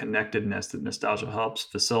social connectedness that nostalgia helps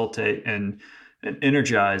facilitate and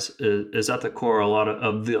energize is at the core a lot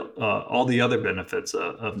of the all the other benefits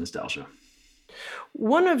of nostalgia.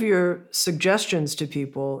 One of your suggestions to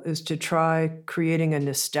people is to try creating a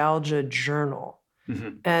nostalgia journal.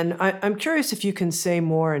 Mm-hmm. And I'm curious if you can say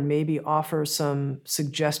more and maybe offer some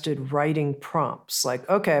suggested writing prompts. Like,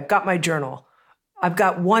 okay, I've got my journal. I've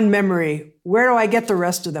got one memory. Where do I get the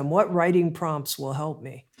rest of them? What writing prompts will help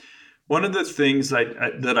me? One of the things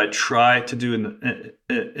that I try to do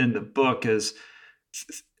in the book is,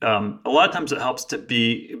 a lot of times it helps to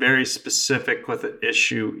be very specific with the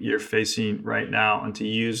issue you're facing right now, and to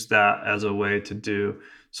use that as a way to do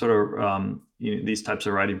sort of these types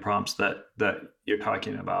of writing prompts that you're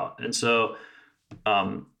talking about. And so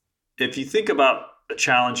if you think about a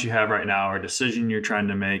challenge you have right now, or a decision you're trying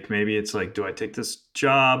to make, maybe it's like, do I take this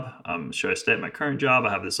job? Should I stay at my current job?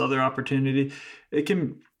 I have this other opportunity. It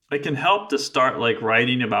can help to start like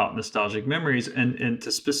writing about nostalgic memories, and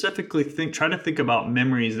to specifically try to think about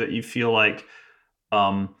memories that you feel like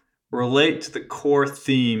relate to the core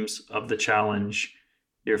themes of the challenge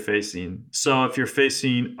you're facing. So if you're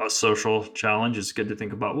facing a social challenge, it's good to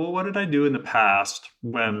think about, well, what did I do in the past?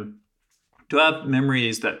 Do I have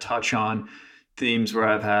memories that touch on themes where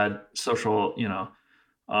I've had social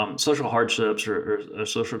hardships, or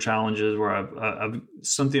social challenges where I've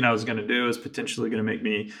something I was going to do is potentially going to make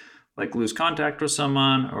me like lose contact with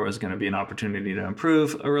someone, or is going to be an opportunity to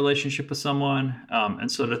improve a relationship with someone.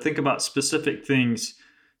 And so to think about specific things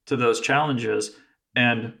to those challenges.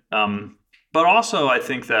 And but also I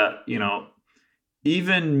think that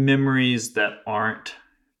even memories that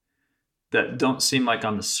don't seem like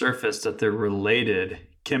on the surface that they're related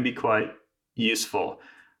can be quite useful.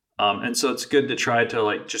 And so it's good to try to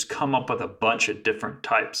like just come up with a bunch of different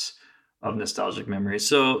types of nostalgic memories.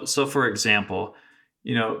 So for example,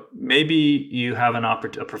 maybe you have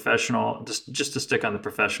a professional, just to stick on the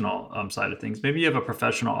professional side of things. Maybe you have a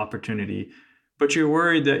professional opportunity, but you're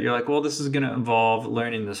worried that you're like, well, this is going to involve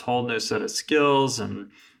learning this whole new set of skills. And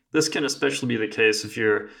this can especially be the case if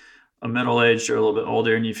you're a middle-aged or a little bit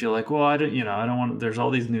older, and you feel like, well, I don't want, there's all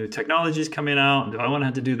these new technologies coming out. Do I want to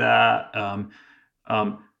have to do that?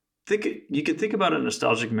 You could think about a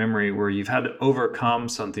nostalgic memory where you've had to overcome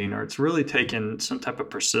something, or it's really taken some type of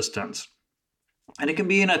persistence, and it can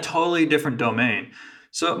be in a totally different domain.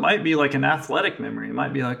 So it might be like an athletic memory. It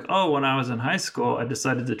might be like, oh, when I was in high school, I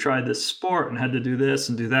decided to try this sport and had to do this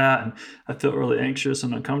and do that, and I felt really anxious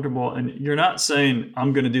and uncomfortable. And you're not saying,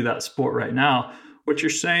 I'm going to do that sport right now. What you're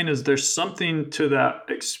saying is there's something to that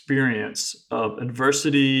experience of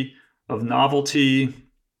adversity, of novelty,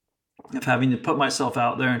 of having to put myself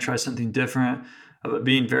out there and try something different, of it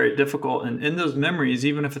being very difficult. And in those memories,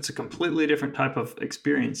 even if it's a completely different type of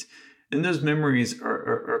experience, in those memories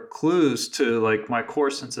are clues to like my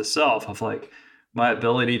core sense of self, of like my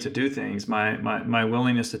ability to do things, my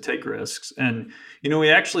willingness to take risks. And we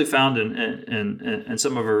actually found in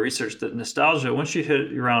some of our research that nostalgia, once you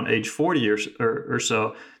hit around age 40 or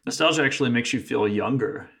so, nostalgia actually makes you feel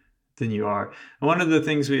younger than you are. And one of the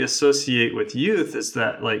things we associate with youth is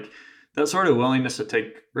that like that sort of willingness to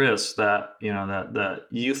take risks, that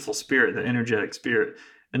youthful spirit, the energetic spirit.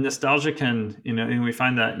 And nostalgia can, and we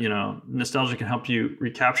find that, nostalgia can help you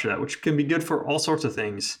recapture that, which can be good for all sorts of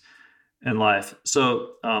things in life.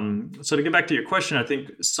 So, so to get back to your question, I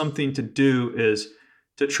think something to do is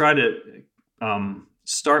to try to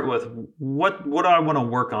start with what do I want to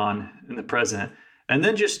work on in the present, and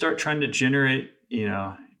then just start trying to generate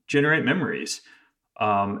memories.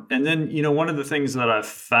 And then, one of the things that I've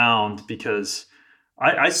found, because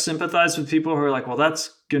I sympathize with people who are like, well,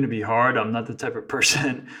 that's going to be hard. I'm not the type of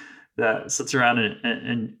person that sits around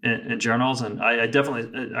in journals, and I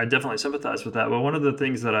definitely sympathize with that. But one of the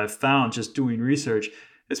things that I've found just doing research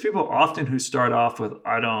is people often who start off with,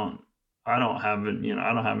 I don't have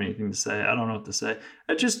anything to say. I don't know what to say.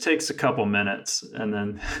 It just takes a couple minutes, and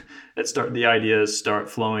then the ideas start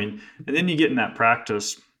flowing, and then you get in that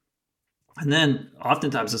practice. And then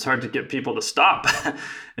oftentimes it's hard to get people to stop,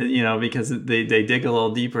 because they dig a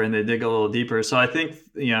little deeper and they dig a little deeper. So I think,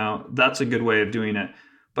 that's a good way of doing it.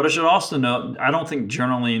 But I should also note, I don't think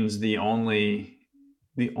journaling's the only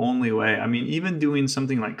way. I mean, even doing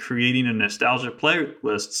something like creating a nostalgia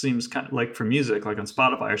playlist seems kind of like for music, like on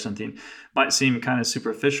Spotify or something, might seem kind of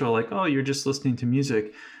superficial, like, oh, you're just listening to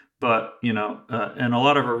music. But, in a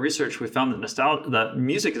lot of our research, we found that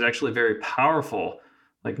music is actually very powerful,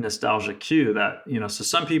 like nostalgia cue that, so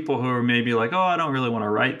some people who are maybe like, oh, I don't really want to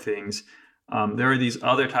write things. There are these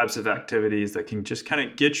other types of activities that can just kind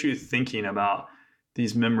of get you thinking about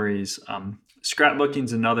these memories. Scrapbooking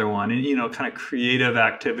is another one, and, kind of creative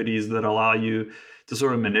activities that allow you to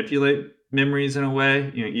sort of manipulate memories in a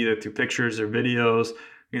way, either through pictures or videos,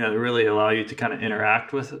 that really allow you to kind of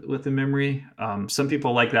interact with the memory. Some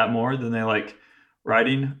people like that more than they like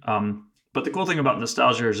writing. But the cool thing about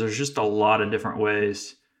nostalgia is there's just a lot of different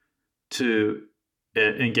ways to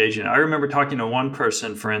engage in it. I remember talking to one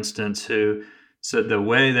person, for instance, who said the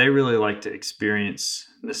way they really like to experience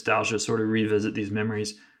nostalgia, sort of revisit these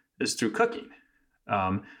memories, is through cooking.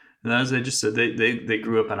 And as they just said, they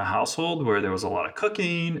grew up in a household where there was a lot of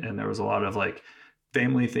cooking, and there was a lot of like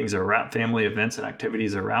family things around, family events and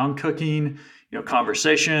activities around cooking,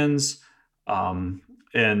 conversations.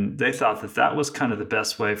 And they thought that was kind of the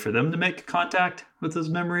best way for them to make contact with those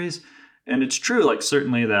memories. And it's true, like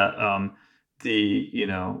certainly that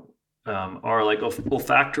our like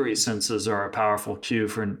olfactory senses are a powerful cue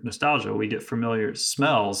for nostalgia. We get familiar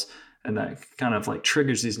smells, and that kind of like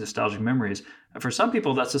triggers these nostalgic memories. And for some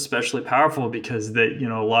people, that's especially powerful because they,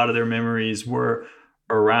 a lot of their memories were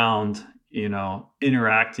around,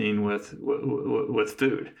 interacting with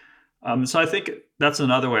food. So I think that's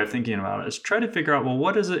another way of thinking about it, is try to figure out, well,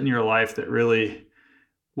 what is it in your life that really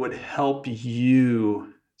would help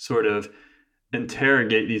you sort of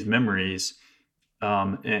interrogate these memories,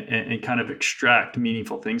 and kind of extract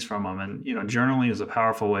meaningful things from them. And, journaling is a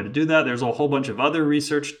powerful way to do that. There's a whole bunch of other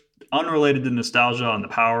research unrelated to nostalgia on the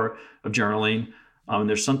power of journaling.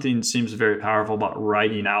 There's something that seems very powerful about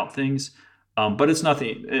writing out things. But it's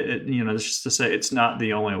nothing, it's just to say it's not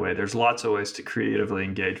the only way. There's lots of ways to creatively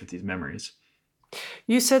engage with these memories.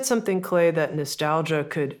 You said something, Clay, that nostalgia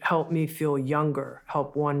could help me feel younger,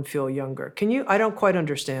 help one feel younger. I don't quite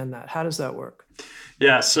understand that. How does that work?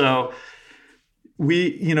 Yeah. So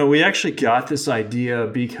we actually got this idea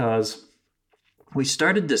because we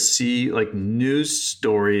started to see like news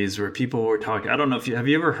stories where people were talking. I don't know if have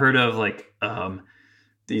you ever heard of like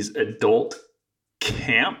these adult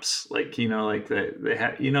camps, like like they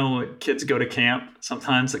have, kids go to camp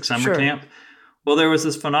sometimes, like summer Sure. camp. Well, there was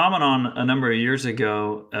this phenomenon a number of years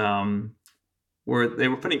ago where they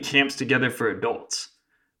were putting camps together for adults,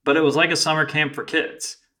 but it was like a summer camp for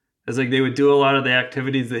kids. It's like they would do a lot of the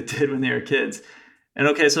activities they did when they were kids. And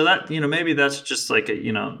okay, so that, maybe that's just like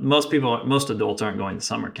most adults aren't going to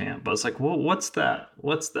summer camp, but it's like, well, what's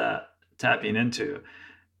that tapping into?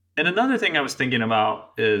 And another thing I was thinking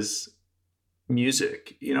about is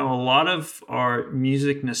music. A lot of our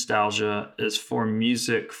music nostalgia is for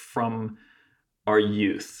music from our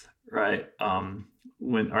youth, right?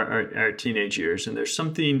 When our teenage years. And there's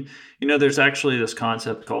something, there's actually this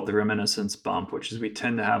concept called the reminiscence bump, which is we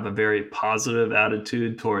tend to have a very positive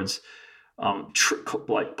attitude towards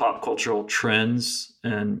like pop cultural trends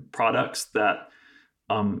and products that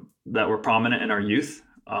that were prominent in our youth,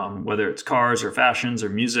 whether it's cars or fashions or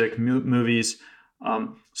music, movies.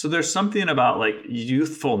 So there's something about like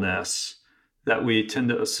youthfulness that we tend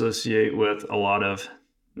to associate with a lot of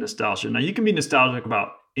nostalgia. Now, you can be nostalgic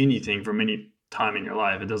about anything from any time in your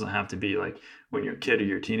life. It doesn't have to be like when you're a kid or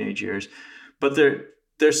your teenage years, but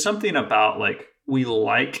there's something about like we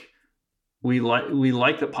like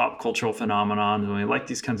the pop cultural phenomenon, and we like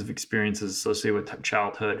these kinds of experiences associated with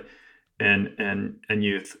childhood and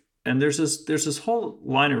youth. And there's this whole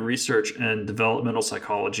line of research in developmental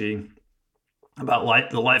psychology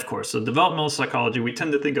about the life course. So developmental psychology we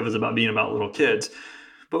tend to think of as about being about little kids,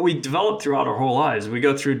 but we develop throughout our whole lives. We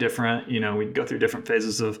go through different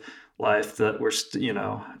phases of life that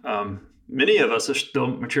many of us are still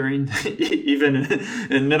maturing, even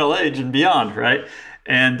in middle age and beyond, right?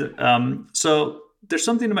 And so there's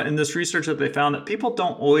something about in this research that they found that people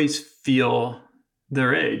don't always feel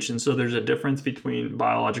their age. And so there's a difference between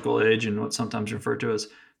biological age and what's sometimes referred to as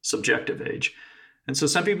subjective age. And so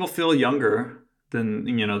some people feel younger than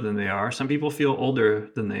they are. Some people feel older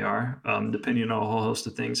than they are, depending on a whole host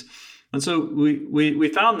of things. And so we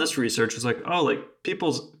found this research was like, oh, like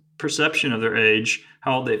people's perception of their age,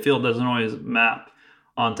 how old they feel, doesn't always map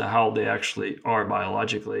onto how old they actually are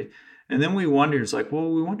biologically. And then we wondered, it's like,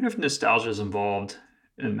 well, we wonder if nostalgia is involved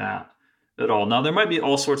in that at all. Now, there might be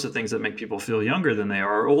all sorts of things that make people feel younger than they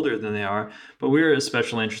are or older than they are, but we're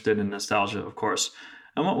especially interested in nostalgia, of course.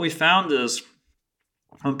 And what we found is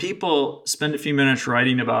when people spend a few minutes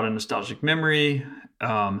writing about a nostalgic memory,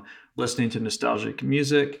 listening to nostalgic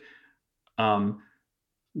music, and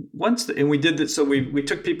we did that. So we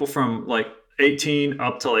took people from like 18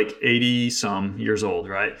 up to like 80 some years old,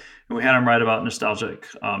 right? And we had them write about nostalgic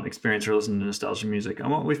experience or listen to nostalgic music.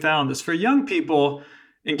 And what we found is for young people,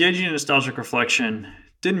 engaging in nostalgic reflection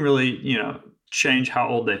didn't really, change how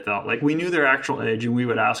old they felt. Like we knew their actual age, and we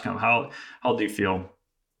would ask them, how old do you feel?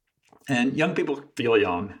 And young people feel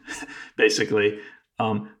young, basically.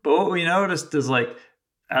 But what we noticed is like,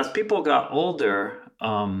 as people got older,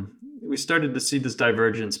 we started to see this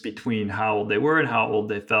divergence between how old they were and how old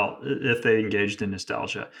they felt if they engaged in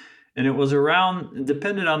nostalgia. And it was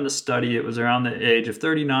depended on the study, it was around the age of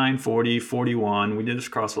 39, 40, 41. We did this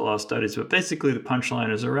across a lot of studies, but basically the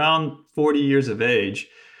punchline is around 40 years of age,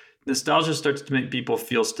 nostalgia starts to make people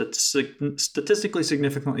feel statistically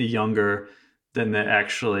significantly younger than they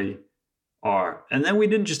actually are. And then we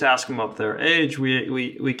didn't just ask them up their age.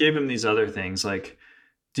 We gave them these other things like,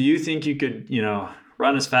 do you think you could,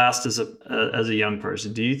 run as fast as a young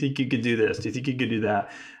person? Do you think you could do this? Do you think you could do that?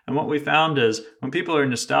 And what we found is when people are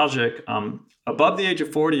nostalgic, above the age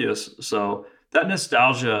of 40 or so, that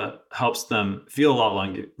nostalgia helps them feel a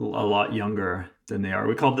lot younger than they are.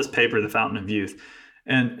 We called this paper the Fountain of Youth.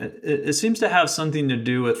 And it seems to have something to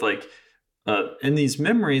do with like, in these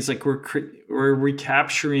memories, like we're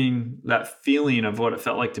recapturing that feeling of what it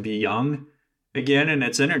felt like to be young again, and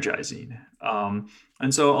it's energizing.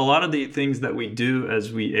 And so a lot of the things that we do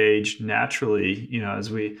as we age naturally, as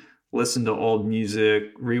we listen to old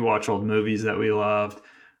music, rewatch old movies that we loved,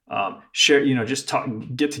 share, just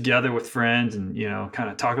get together with friends and, kind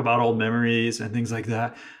of talk about old memories and things like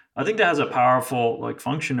that. I think that has a powerful like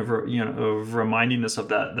function of reminding us of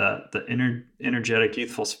the energetic,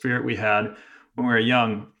 youthful spirit we had when we were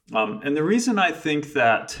young. And the reason I think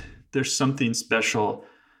that there's something special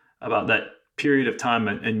about that period of time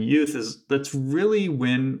and youth is that's really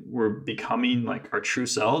when we're becoming like our true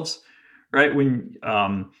selves, right? When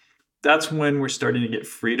that's when we're starting to get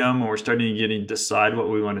freedom and we're starting to decide what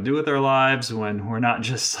we want to do with our lives. When we're not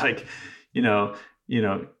just like,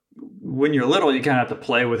 when you're little, you kind of have to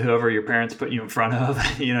play with whoever your parents put you in front of.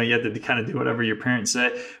 You have to kind of do whatever your parents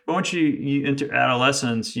say. But once you enter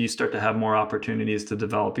adolescence, you start to have more opportunities to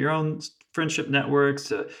develop your own friendship networks,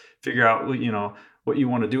 to figure out, what you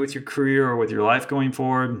want to do with your career or with your life going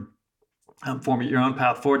forward, form your own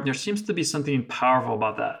path forward. And there seems to be something powerful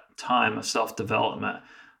about that time of self-development,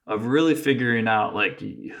 of really figuring out like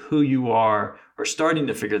who you are, or starting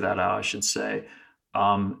to figure that out, I should say.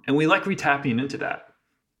 And we like retapping into that.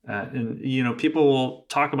 And people will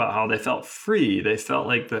talk about how they felt free, they felt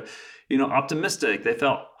like optimistic, they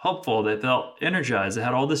felt hopeful, they felt energized, they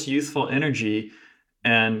had all this youthful energy.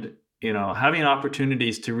 And having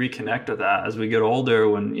opportunities to reconnect with that as we get older,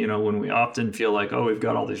 when we often feel like, oh, we've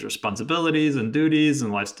got all these responsibilities and duties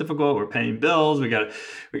and life's difficult, we're paying bills,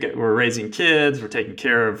 we're raising kids, we're taking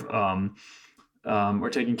care of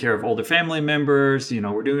older family members,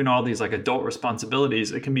 we're doing all these like adult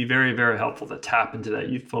responsibilities. It can be very, very helpful to tap into that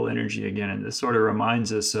youthful energy again. And this sort of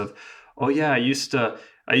reminds us of, oh yeah, I used to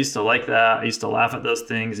I used to like that. I used to laugh at those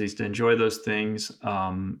things. I used to enjoy those things.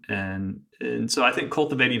 And so I think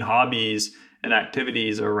cultivating hobbies and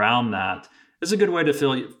activities around that is a good way to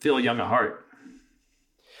feel young at heart.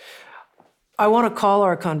 I want to call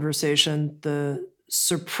our conversation the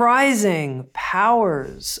surprising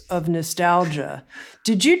powers of nostalgia.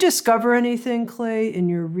 Did you discover anything, Clay, in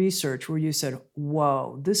your research where you said,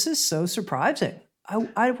 whoa, this is so surprising?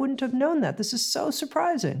 I wouldn't have known that. This is so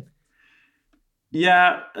surprising.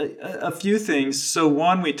 Yeah, a few things. So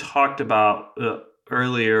one we talked about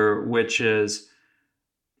earlier, which is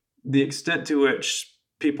the extent to which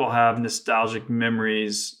people have nostalgic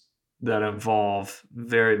memories that involve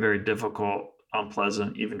very, very difficult,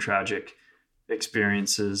 unpleasant, even tragic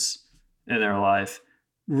experiences in their life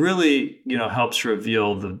really, helps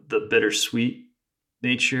reveal the bittersweet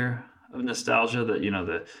nature of nostalgia.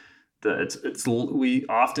 That it's we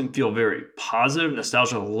often feel very positive.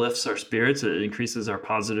 Nostalgia lifts our spirits. It increases our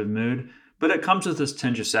positive mood, but it comes with this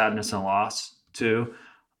tinge of sadness and loss too.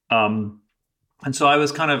 Um, and so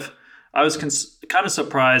kind of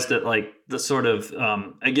surprised at like the sort of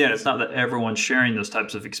again, it's not that everyone's sharing those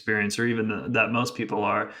types of experience, or even that most people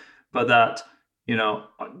are, but that you know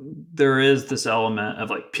there is this element of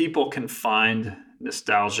like people can find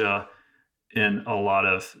nostalgia in a lot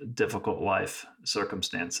of difficult life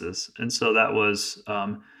circumstances. And so that was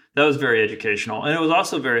very educational, and it was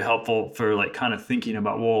also very helpful for like kind of thinking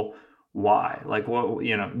about, well, why, like, what,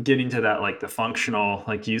 getting to that, like the functional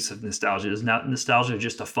like use of nostalgia. Is not nostalgia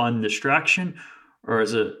just a fun distraction, or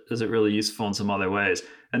is it really useful in some other ways?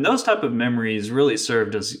 And those type of memories really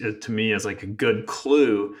served as to me as like a good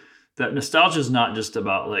clue that nostalgia is not just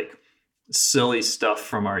about like silly stuff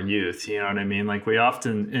from our youth. You know what I mean? Like we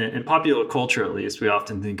often, in popular culture at least, we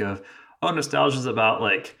often think of, oh, nostalgia is about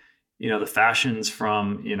like, the fashions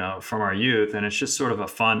from our youth. And it's just sort of a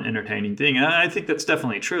fun, entertaining thing. And I think that's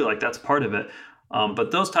definitely true. Like that's part of it.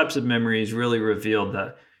 But those types of memories really revealed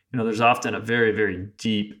that, there's often a very, very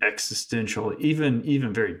deep existential,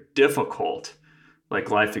 even very difficult like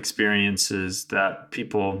life experiences that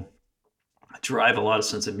people derive a lot of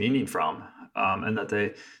sense of meaning from, and that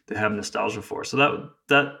they have nostalgia for. So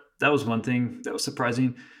that was one thing that was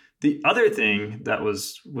surprising. The other thing that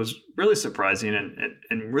was really surprising,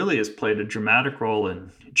 and really has played a dramatic role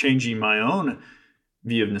in changing my own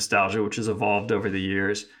view of nostalgia, which has evolved over the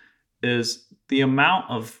years, is the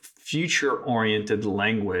amount of future oriented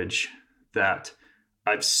language that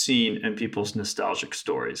I've seen in people's nostalgic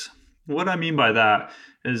stories. What I mean by that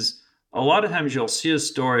is a lot of times you'll see a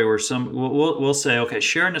story where we'll say, okay,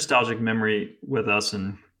 share a nostalgic memory with us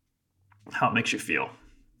and how it makes you feel.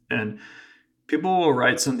 And people will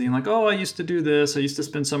write something like, oh, I used to do this. I used to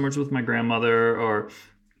spend summers with my grandmother, or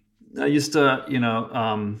I used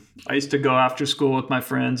to go after school with my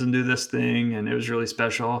friends and do this thing, and it was really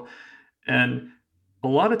special. And a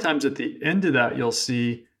lot of times at the end of that, you'll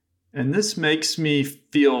see, and this makes me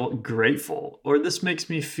feel grateful, or this makes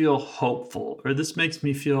me feel hopeful, or this makes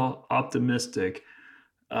me feel optimistic.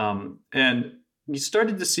 And you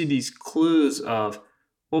started to see these clues of,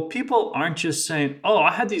 well, people aren't just saying, oh,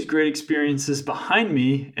 I had these great experiences behind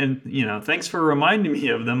me, and, thanks for reminding me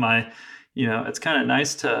of them. It's kind of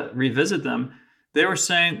nice to revisit them. They were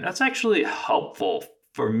saying that's actually helpful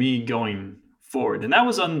for me going forward. And that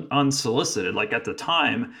was unsolicited. Like at the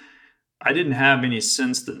time, I didn't have any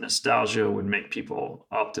sense that nostalgia would make people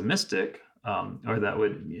optimistic, or that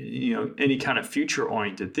would, any kind of future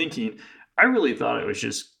oriented thinking. I really thought it was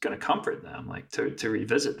just going to comfort them, like to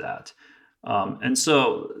revisit that. And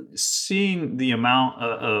so seeing the amount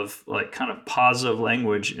of like kind of positive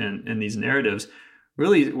language in these narratives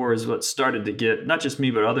really was what started to get not just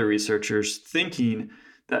me, but other researchers thinking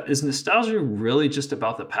that, is nostalgia really just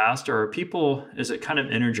about the past, or is it kind of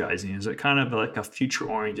energizing? Is it kind of like a future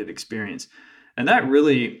oriented experience? And that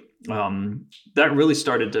really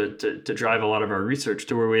started to drive a lot of our research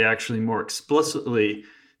to where we actually more explicitly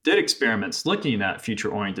did experiments looking at future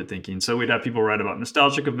oriented thinking. So we'd have people write about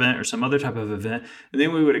nostalgic event or some other type of event, and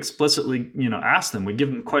then we would explicitly, ask them, we'd give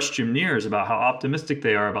them questionnaires about how optimistic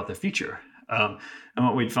they are about the future. And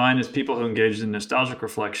what we'd find is people who engaged in nostalgic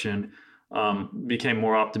reflection became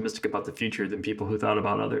more optimistic about the future than people who thought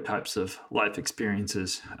about other types of life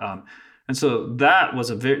experiences. And so that was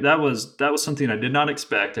that was something I did not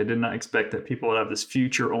expect. I did not expect that people would have this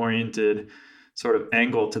future oriented sort of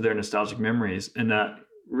angle to their nostalgic memories, and that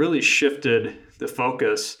really shifted the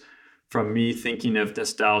focus from me thinking of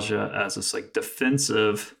nostalgia as this like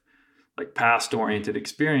defensive, like past oriented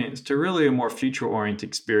experience, to really a more future oriented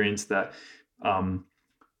experience. That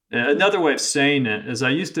another way of saying it is, I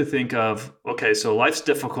used to think of, okay, so life's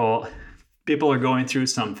difficult, people are going through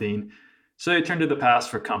something, So they turn to the past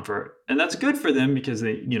for comfort. And that's good for them because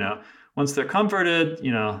they, once they're comforted,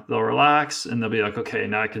 they'll relax and they'll be like, okay,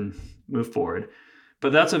 now I can move forward.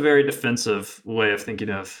 But that's a very defensive way of thinking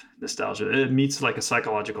of nostalgia. It meets like a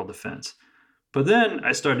psychological defense. But then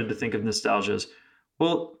I started to think of nostalgia as,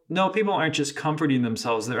 well, no, people aren't just comforting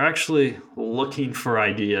themselves. They're actually looking for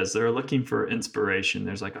ideas. They're looking for inspiration.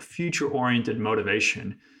 There's like a future oriented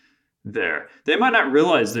motivation there. They might not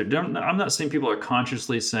realize that. I'm not saying people are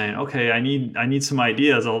consciously saying, okay, I need some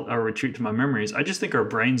ideas. I'll retreat to my memories. I just think our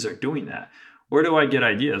brains are doing that. Where do I get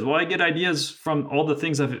ideas? Well, I get ideas from all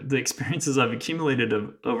the experiences I've accumulated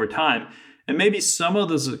over time. And maybe some of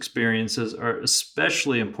those experiences are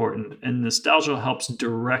especially important, and nostalgia helps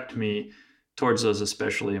direct me towards those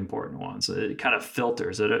especially important ones. It kind of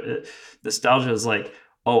filters it. Nostalgia is like,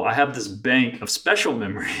 oh, I have this bank of special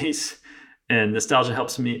memories, and nostalgia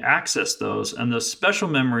helps me access those. And those special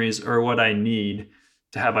memories are what I need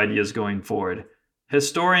to have ideas going forward.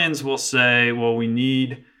 Historians will say, well, we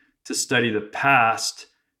need to study the past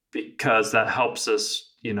because that helps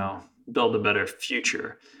us, build a better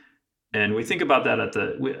future. And we think about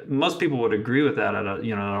that most people would agree with that at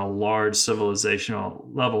a large civilizational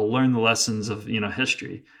level, learn the lessons of,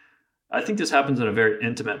 history. I think this happens at a very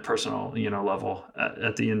intimate, personal, level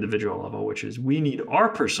at the individual level, which is we need our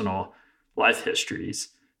personal life histories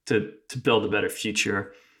to build a better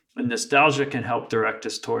future. And nostalgia can help direct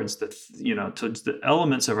us towards the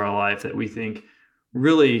elements of our life that we think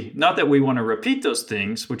really, not that we want to repeat those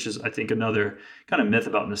things, which is, I think, another kind of myth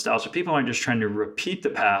about nostalgia. People aren't just trying to repeat the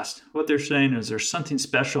past. What they're saying is there's something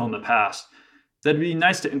special in the past that'd be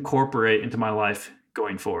nice to incorporate into my life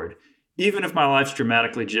going forward. Even if my life's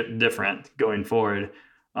dramatically different going forward,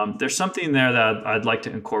 there's something there that I'd like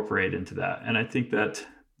to incorporate into that. And I think that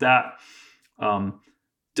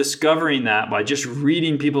discovering that by just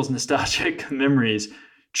reading people's nostalgic memories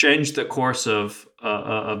changed the course of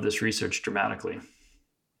this research dramatically.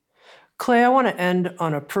 Clay, I want to end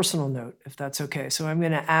on a personal note, if that's okay. So I'm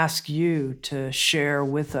going to ask you to share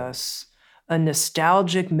with us a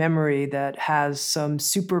nostalgic memory that has some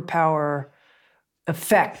superpower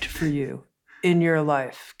effect for you in your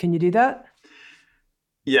life. Can you do that?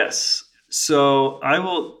 Yes. So I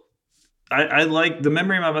will. I like the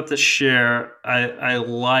memory I'm about to share. I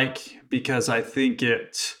like because I think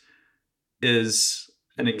it is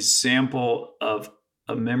an example of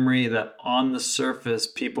a memory that on the surface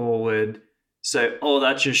people would say, oh,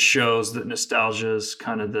 that just shows that nostalgia is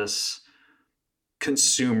kind of this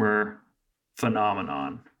consumer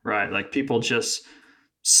phenomenon, right? Like people just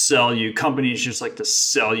companies just like to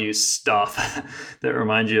sell you stuff that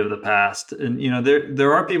remind you of the past. And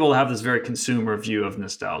there are people that have this very consumer view of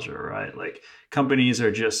nostalgia, right? Like companies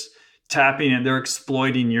are just tapping and they're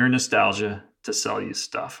exploiting your nostalgia to sell you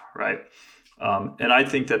stuff, right? And I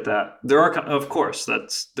think that there are, of course,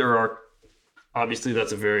 obviously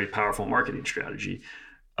that's a very powerful marketing strategy.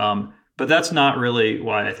 But that's not really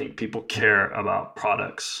why I think people care about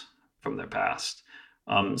products from their past.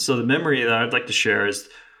 So the memory that I'd like to share is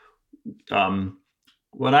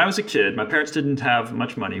when I was a kid, my parents didn't have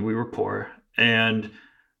much money. We were poor. And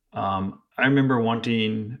I remember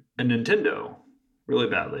wanting a Nintendo really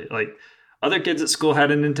badly. Like other kids at school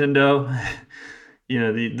had a Nintendo.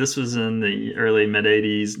 This was in the early mid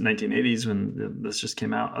 80s, 1980s when this just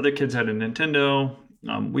came out. Other kids had a Nintendo.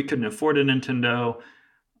 We couldn't afford a Nintendo.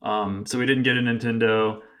 So we didn't get a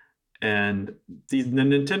Nintendo. And the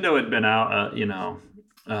Nintendo had been out,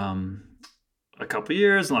 a couple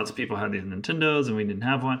years, and lots of people had these Nintendos, and we didn't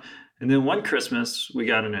have one. And then one Christmas, we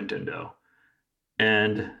got a Nintendo.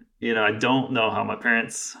 And, I don't know how my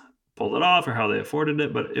parents pulled it off or how they afforded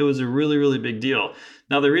it, but it was a really, really big deal.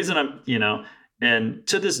 Now, the reason and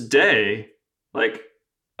to this day, like,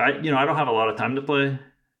 I don't have a lot of time to play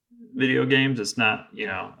video games. It's not,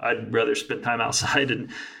 I'd rather spend time outside and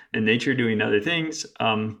in nature doing other things.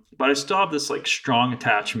 But I still have this like strong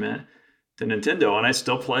attachment to Nintendo, and I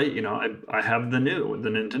still play. I have the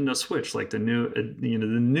Nintendo Switch, like the new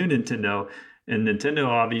Nintendo. And Nintendo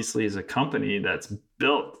obviously is a company that's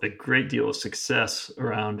built a great deal of success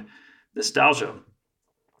around nostalgia.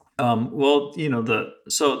 So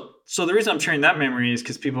the reason I'm sharing that memory is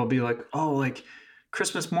because people will be like, oh, like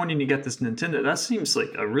Christmas morning you get this Nintendo. That seems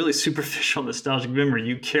like a really superficial nostalgic memory.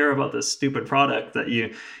 You care about this stupid product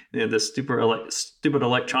this stupid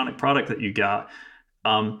electronic product that you got.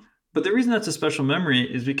 But the reason that's a special memory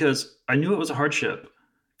is because I knew it was a hardship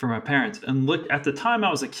for my parents. And look, at the time I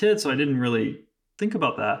was a kid, so I didn't really think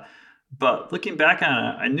about that. But looking back on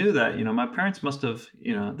it, I knew that, my parents must have,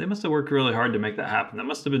 they must have worked really hard to make that happen. That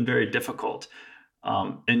must have been very difficult.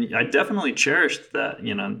 And I definitely cherished that,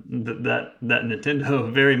 that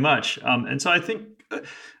Nintendo very much. And so I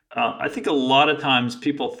think a lot of times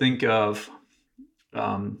people think of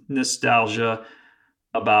nostalgia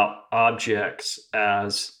about objects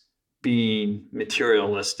as being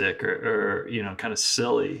materialistic or kind of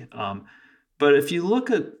silly. But if you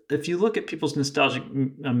look at people's nostalgic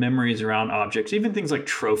memories around objects, even things like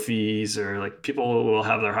trophies, or like people will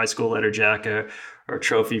have their high school letter jacket or a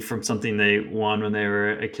trophy from something they won when they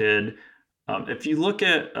were a kid. If you look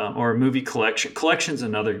at or a movie collection's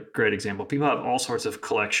another great example. People have all sorts of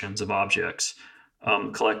collections of objects,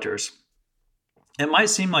 collectors. It might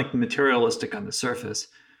seem like materialistic on the surface,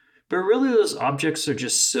 but really those objects are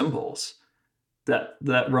just symbols that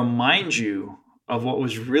remind you of what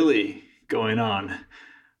was really going on.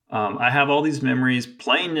 I have all these memories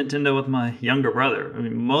playing Nintendo with my younger brother. I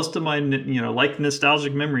mean, most of my, like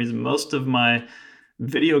nostalgic memories, most of my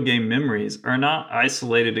video game memories are not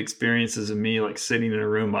isolated experiences of me like sitting in a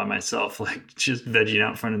room by myself, like just vegging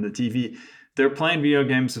out in front of the TV. They're playing video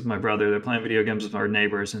games with my brother. They're playing video games with our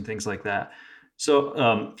neighbors and things like that.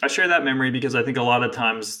 So I share that memory because I think a lot of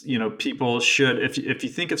times, people should, if you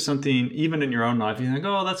think of something, even in your own life, you think,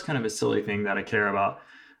 oh, that's kind of a silly thing that I care about.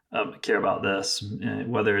 Care about this,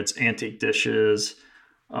 whether it's antique dishes,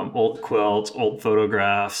 old quilts, old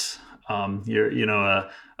photographs, a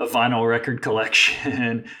vinyl record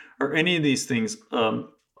collection, or any of these things.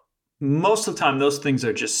 Most of the time, those things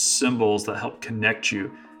are just symbols that help connect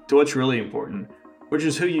you to what's really important, which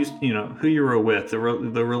is who you were with, the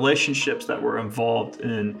relationships that were involved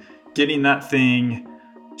in getting that thing,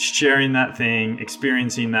 sharing that thing,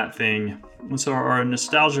 experiencing that thing. And so our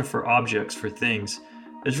nostalgia for objects, for things,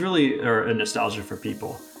 is really a nostalgia for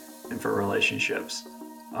people and for relationships.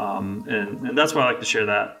 And that's why I like to share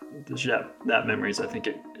that memories. I think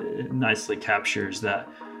it nicely captures that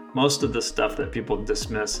most of the stuff that people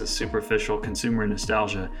dismiss as superficial consumer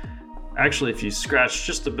nostalgia, actually, if you scratch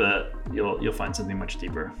just a bit, you'll find something much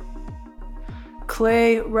deeper.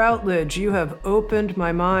 Clay Routledge, you have opened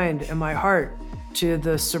my mind and my heart to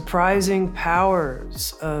the surprising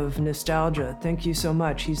powers of nostalgia. Thank you so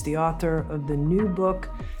much. He's the author of the new book,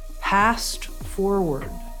 Past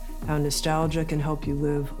Forward: How Nostalgia Can Help You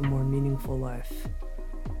Live a More Meaningful Life.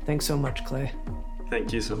 Thanks so much, Clay.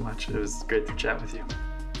 Thank you so much. It was great to chat with you.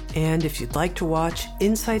 And if you'd like to watch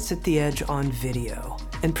Insights at the Edge on video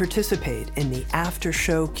and participate in the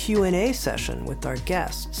after-show Q&A session with our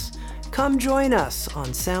guests, come join us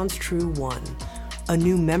on Sounds True 1, a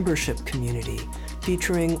new membership community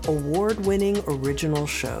featuring award-winning original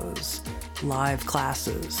shows, live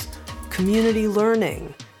classes, community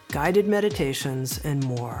learning, guided meditations, and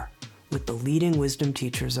more with the leading wisdom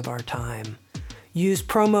teachers of our time. Use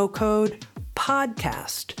promo code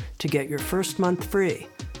PODCAST to get your first month free.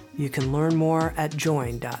 You can learn more at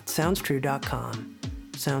join.soundstrue.com.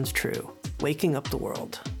 Sounds True, waking up the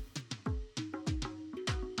world.